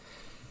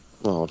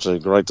 Oh, gee,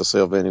 great to see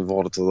I've been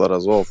invited to that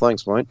as well.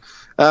 Thanks, mate.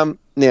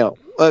 Now,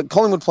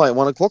 Collingwood play at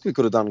 1 o'clock. We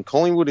could have done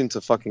Collingwood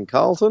into fucking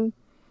Carlton.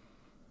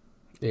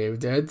 Yeah,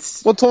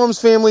 Dad's. What time's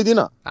family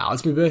dinner? Oh,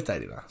 it's my birthday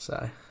dinner,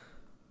 so.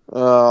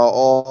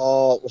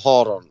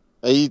 Hold on.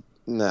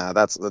 Nah,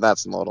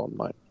 that's not on,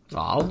 mate.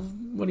 Oh,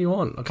 what do you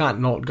want? I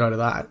can't not go to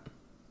that.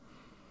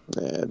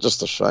 Yeah,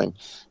 just a shame.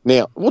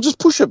 Now, we'll just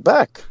push it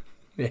back.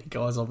 Yeah,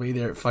 guys, I'll be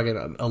there at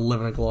fucking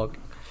 11 o'clock.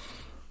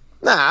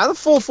 Nah, the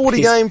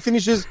 4:40 game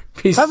finishes.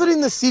 Have it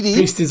in the city.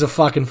 Pissed is a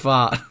fucking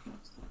fart.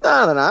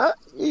 No.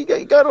 You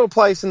go to a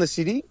place in the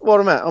city. What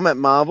I'm at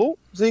Marvel.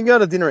 So you can go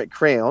to dinner at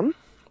Crown.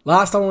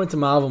 Last time I went to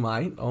Marvel,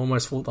 mate, I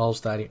almost fought the whole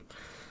stadium.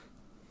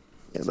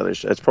 Yeah,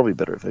 it's probably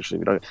better if actually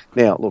we don't.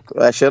 Now, look,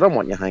 actually, I don't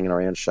want you hanging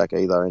around Shaq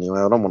either anyway.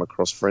 I don't want to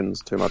cross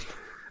friends too much.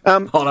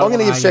 I'm going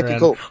to give Shaq a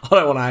call. I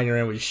don't want to hang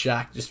around with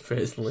Shaq, just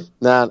personally.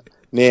 Nah,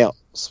 now,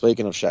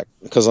 speaking of Shaq,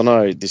 because I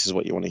know this is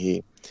what you want to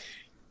hear.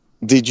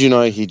 Did you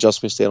know he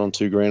just missed out on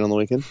 $2,000 on the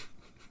weekend?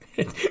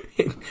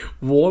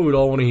 Why would I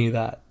want to hear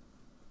that?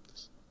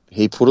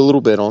 He put a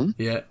little bet on.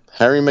 Yeah.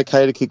 Harry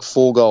McKay to kick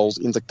 4 goals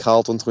into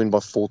Carlton to win by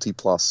 40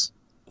 plus.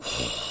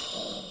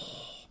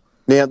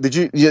 Now,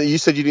 you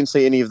said you didn't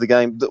see any of the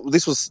game.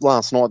 This was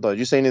last night, though. Did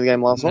you see any of the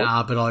game last night?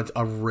 Nah, but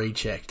I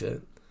rechecked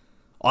it.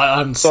 I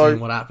haven't seen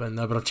what happened,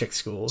 though, but I checked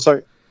scores.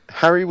 So,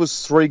 Harry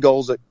was 3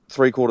 goals at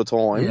 3/4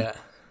 time. Yeah.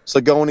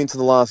 So, going into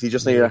the last, he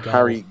just needed a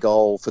Harry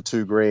goal for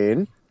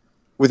 $2,000.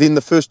 Within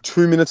the first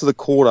 2 minutes of the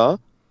quarter,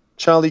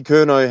 Charlie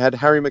Curnow had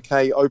Harry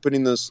McKay open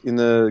in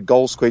the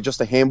goal square, just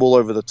a handball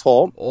over the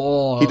top.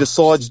 Oh, he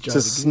decides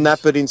to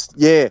snap it in.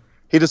 Yeah,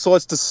 he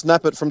decides to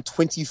snap it from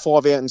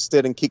 25 out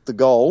instead and kick the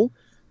goal.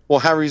 While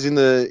Harry's in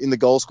the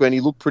goal square, and he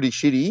looked pretty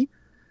shitty.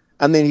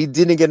 And then he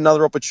didn't get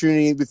another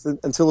opportunity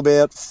until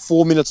about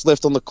 4 minutes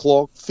left on the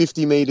clock,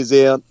 50 metres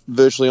out,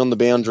 virtually on the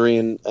boundary,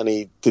 and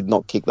he did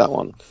not kick that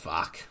one.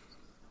 Fuck.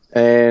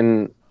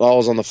 And I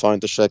was on the phone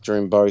to Shaq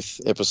during both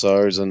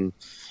episodes, and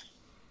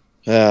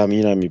you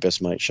know me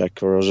best mate,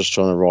 Shaq. I was just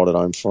trying to ride it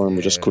home for him.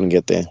 We just couldn't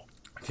get there.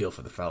 I feel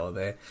for the fella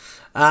there.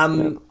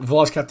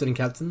 Vice captain and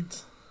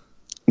captains?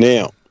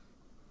 Now,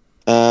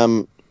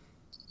 I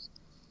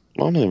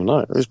don't even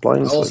know. Who's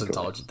playing this I also week?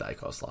 told you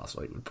Dacos last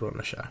week would put on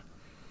a show.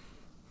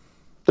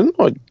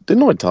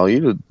 Didn't I tell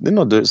you?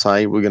 Didn't I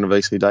say we're going to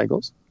VC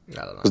Dacos? I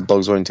don't know. Because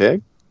dogs won't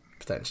tag?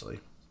 Potentially.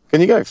 Can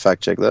you go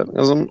fact check that?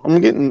 Because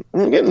I'm getting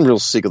real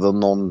sick of the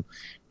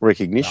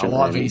non-recognition.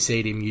 No, I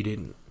VC'd him, you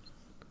didn't.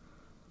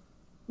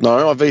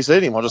 No, I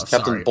VC'd him. I just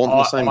captained Bond in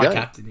the same game. I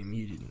captained him,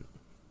 you didn't.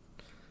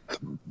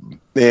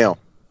 Now,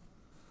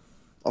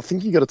 I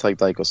think you got to take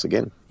Dacos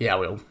again. Yeah, I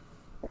will.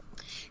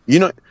 You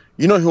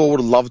know who I would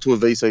have loved to have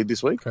VC'd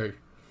this week? Who?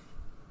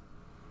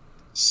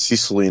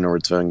 Sicily in a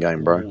return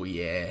game, bro. Oh,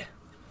 yeah.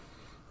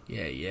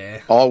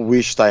 Yeah. I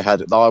wish they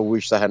had an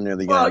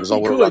early game because I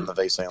would have run the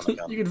VC on the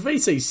gun. You could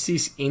VC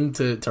Sis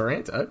into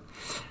Taranto.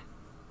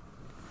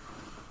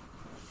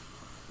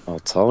 I'll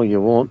tell you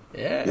what.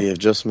 Yeah. You've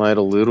just made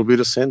a little bit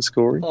of sense,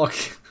 Corey. I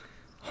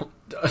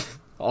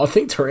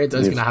think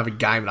Taranto's going to have a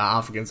game and a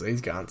half against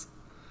these guns.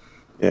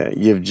 Yeah,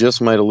 you've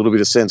just made a little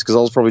bit of sense because I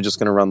was probably just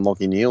going to run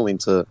Lockie Neal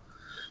into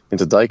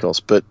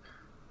Dacos, but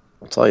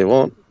I'll tell you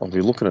what, I'll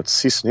be looking at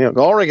Sis now.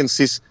 I reckon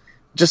Sis,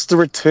 just the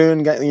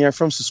return game,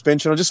 from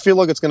suspension, I just feel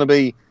like it's going to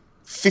be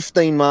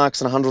 15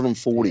 marks and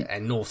 140. Yeah,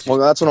 and North. Well,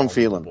 that's what I'm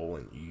feeling. Ball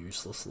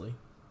uselessly.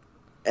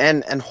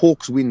 And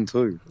Hawks win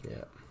too.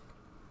 Yeah.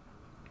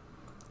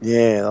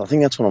 Yeah, I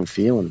think that's what I'm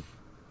feeling.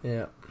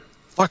 Yeah.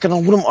 Fucking,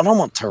 I don't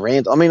want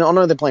Taranto. I mean, I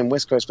know they're playing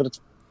West Coast, but it's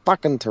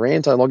fucking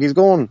Taranto. Like, he's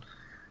gone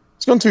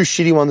 2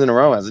 shitty ones in a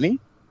row, hasn't he?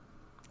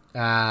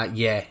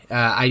 Yeah,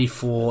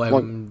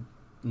 84.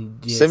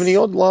 Yes, 70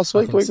 odd last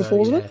week so, before,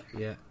 wasn't it?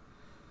 Yeah.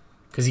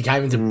 Because he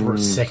came into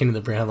second in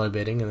the Brownlow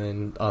betting, and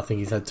then I think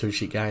he's had 2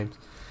 shit games.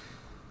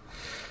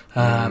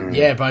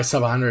 Yeah, by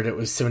sub 100, it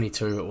was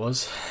 72. It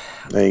was.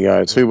 There you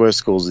go. 2 worst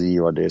scores of the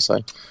year, I dare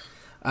say.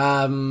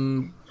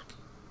 Bont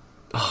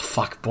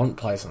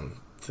plays on.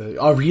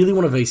 I really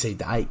want a VC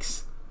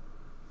Dakes.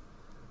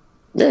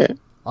 Yeah.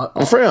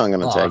 I'm free. I'm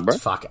going to tag, bro.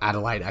 Fuck,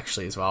 Adelaide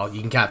actually as well.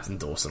 You can captain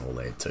Dawson all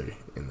there too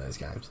in those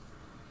games.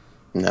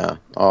 Nah,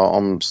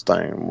 I'm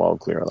staying well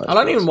clear of those. I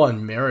don't even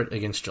mind Merritt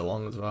against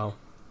Geelong as well.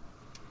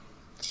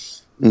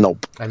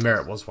 Nope. And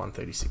Merritt was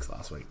 136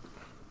 last week.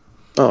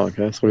 Oh,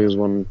 okay. I thought he was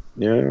one.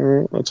 Yeah, all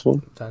right, that's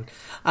fine. Done.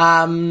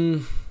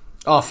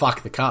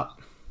 Fuck the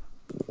cup.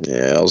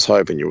 Yeah, I was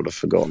hoping you would have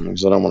forgotten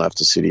because I don't want to have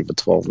to sit here for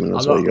 12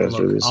 minutes while you go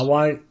through this. I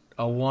won't.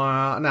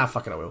 Nah,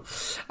 fuck it, I will.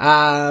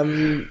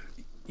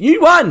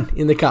 You won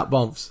in the cup,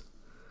 Bombs.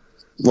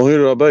 Well, who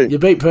did I beat? You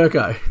beat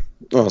Perko.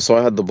 Oh, so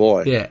I had the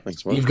boy. Yeah.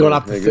 Thanks, You've gone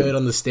up to third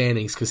on the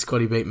standings because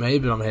Scotty beat me,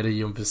 but I'm ahead of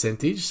you in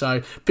percentage.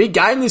 So, big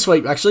game this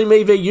week, actually,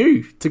 me v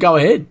you, to go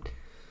ahead.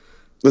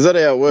 Is that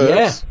how it works?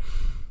 Yeah.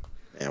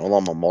 Yeah, well,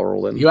 I'm a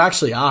moral then. You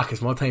actually are,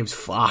 because my team's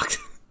fucked.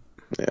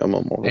 Yeah, I'm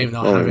a moral. Even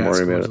though I haven't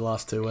outscored the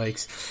last 2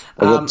 weeks.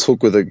 I got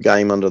took with a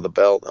game under the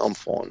belt. I'm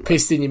fine. Mate.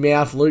 Pissed in your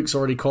mouth. Luke's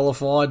already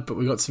qualified, but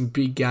we got some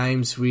big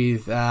games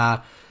with,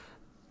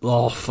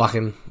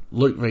 fucking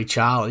Luke v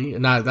Charlie.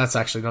 No, that's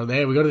actually not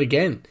there. We got it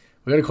again.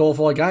 We got a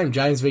qualified game.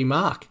 James v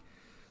Mark.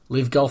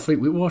 Live Golf Feet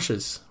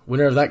Whitwashers.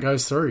 Winner of that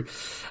goes through.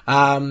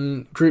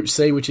 Group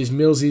C, which is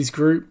Millsy's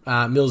group.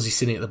 Millsy's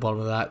sitting at the bottom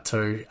of that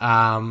too.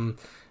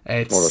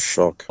 It's what a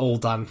shock. All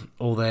done.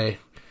 All there.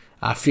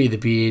 Fear the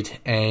Beard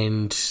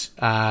and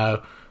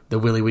the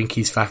Willy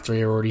Winkies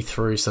factory are already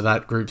through, so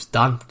that group's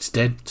done. It's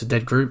dead. It's a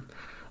dead group.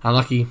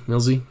 Unlucky,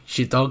 Millsy.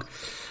 Shit dog.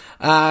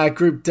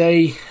 Group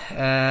D,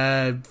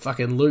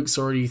 fucking Luke's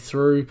already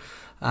through.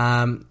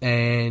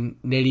 And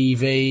Nettie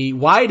v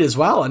Wade as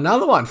well.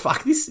 Another one.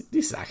 Fuck, this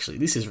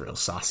is real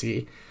sus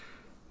here.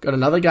 Got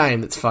another game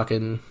that's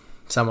fucking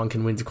someone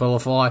can win to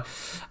qualify.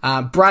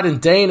 Brad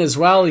and Dean as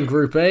well in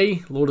Group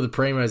E. Lord of the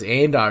Primos,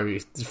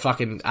 Ando.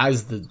 Fucking,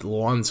 as the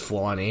line's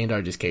flying,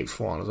 Ando just keeps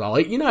flying as well.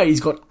 You know,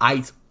 he's got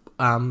 8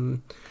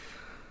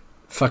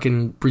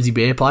 fucking Brizzy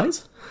Bear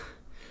players.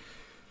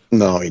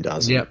 No, he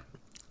doesn't. Yep.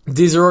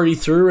 Diz already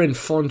through, and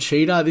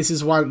Fonchita. This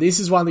is one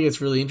that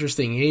gets really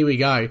interesting. Here we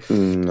go.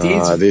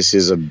 No, this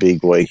is a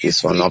big week,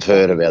 this one. I've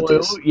heard about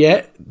this.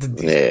 Yeah.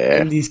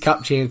 And these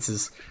cup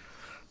chances.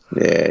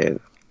 Yeah.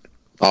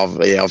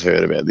 I've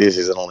heard about this.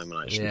 Is an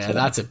elimination. Yeah,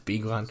 that's a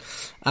big one.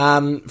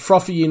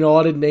 Frothy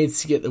United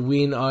needs to get the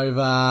win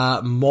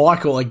over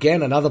Michael.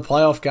 Again, another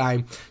playoff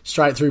game.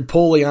 Straight through.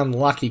 Paulie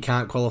unlucky,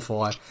 can't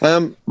qualify.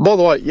 By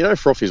the way, you know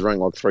Frothy's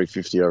ranked like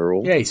 350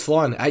 overall. Yeah, he's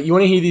flying. You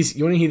want to hear this?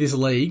 You want to hear this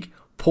league?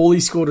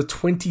 Paulie scored a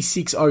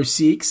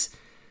 26.06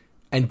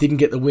 and didn't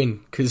get the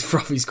win because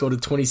Frothy scored a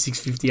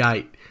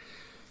 26.58.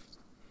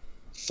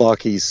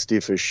 Fuck, he's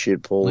stiff as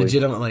shit, Paulie.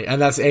 Legitimately. And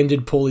that's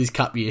ended Paulie's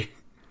cup year.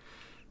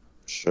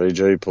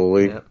 GG,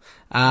 Paulie. Yep.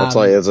 I'll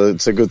tell you,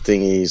 it's a good thing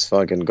he's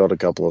fucking got a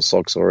couple of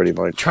socks already,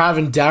 mate. Trav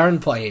and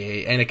Darren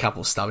play, and a couple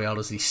of stubby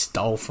elders he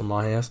stole from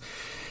my house.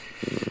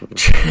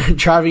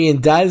 Travi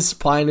and Daz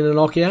playing in a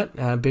knockout.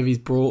 Bevy's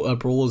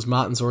Brawlers,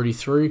 Martin's already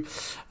through.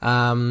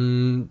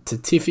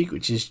 Tatific,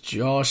 which is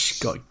Josh,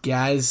 got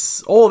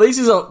Gaz. Oh, this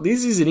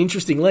is an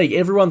interesting league.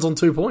 Everyone's on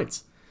 2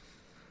 points.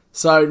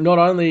 So not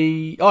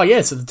only... Oh,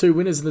 yeah, so the 2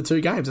 winners in the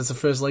 2 games. That's the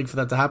first league for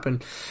that to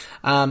happen.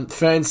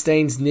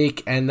 Fernstein's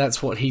Nick, and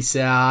that's what he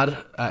said.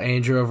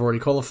 Andrew have already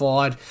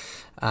qualified.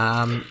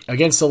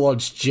 Against the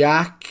Lodge,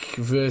 Jack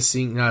versus...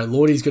 No,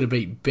 Lordy's going to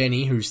beat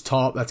Benny, who's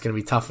top. That's going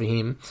to be tough for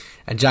him.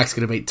 And Jack's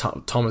going to beat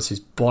Thomas, who's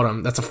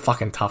bottom. That's a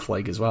fucking tough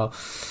league as well.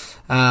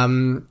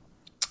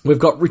 We've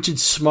got Richard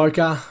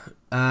Smoker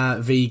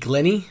v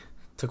Glennie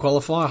to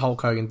qualify.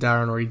 Hulk Hogan,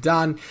 Darren already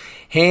done.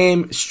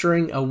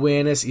 Hamstring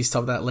Awareness is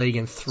top of that league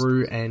and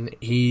through, and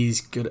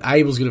he's good.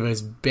 Abel's going to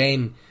versus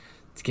Ben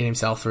to get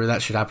himself through.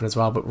 That should happen as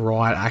well, but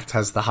Riot Act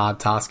has the hard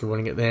task of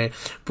winning it there.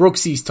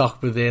 Brooksy's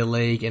top of their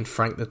league, and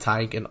Frank the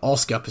Tank and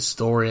Oscar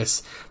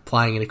Pistorius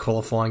playing in a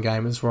qualifying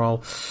game as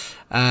well.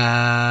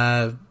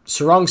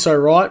 Sarong So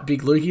Right,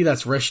 Big Lukey,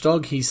 that's Resh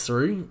Dog, he's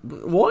through.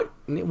 What?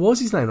 Why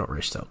was his name not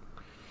Resh Dog?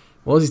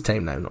 Why was his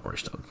team name not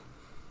Resh Dog?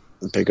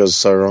 Because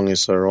So Wrong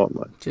is so right,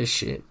 mate. Just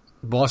shit.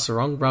 By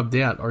Sarong, rubbed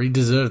out. Or he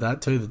deserved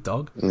that too, the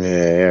dog.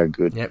 Yeah,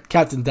 good. Yep.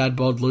 Captain Dad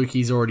Bod,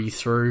 Lukey's already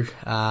through.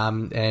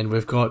 And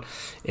we've got,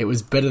 it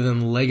was better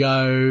than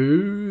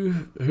Lego.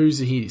 Who's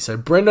he? So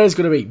Brendo's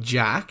going to beat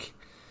Jack,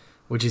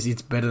 which is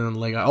it's better than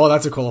Lego. Oh,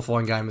 that's a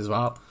qualifying game as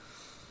well.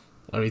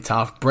 That'll be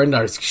tough.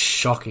 Brendo's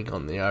shocking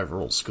on the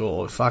overall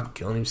score. Fucking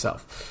killing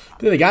himself.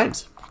 They're the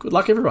games. Good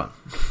luck, everyone.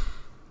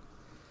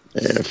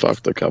 Yeah,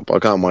 fuck the cup. I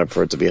can't wait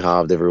for it to be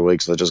halved every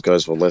week, so it just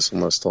goes for less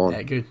and less time.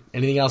 Yeah, good.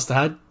 Anything else to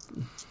add?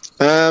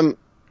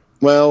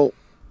 Well,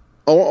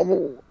 I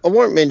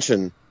won't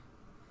mention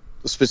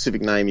the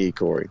specific name here,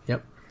 Corey.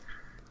 Yep.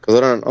 Because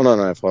I don't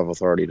know if I have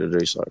authority to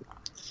do so.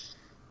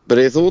 But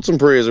our thoughts and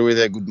prayers are with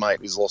our good mate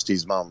who's lost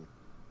his mum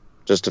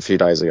just a few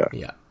days ago.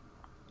 Yeah.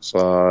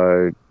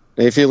 So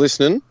if you're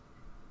listening,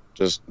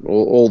 just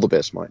all the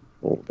best, mate.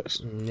 All the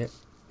best. Yep.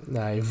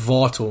 A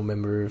vital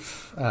member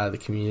of the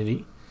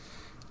community.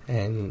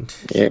 And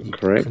yeah,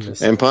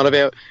 correct. And part of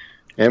our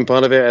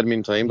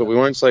admin team, but we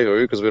won't say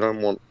who because we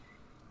don't want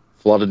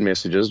flooded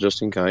messages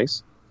just in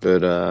case.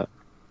 But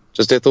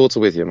just our thoughts are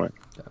with you, mate.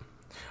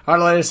 All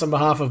right, ladies, on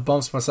behalf of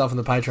Bumps, myself, and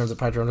the patrons at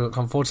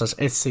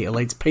patreon.com/SC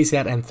Elites, peace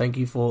out and thank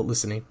you for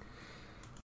listening.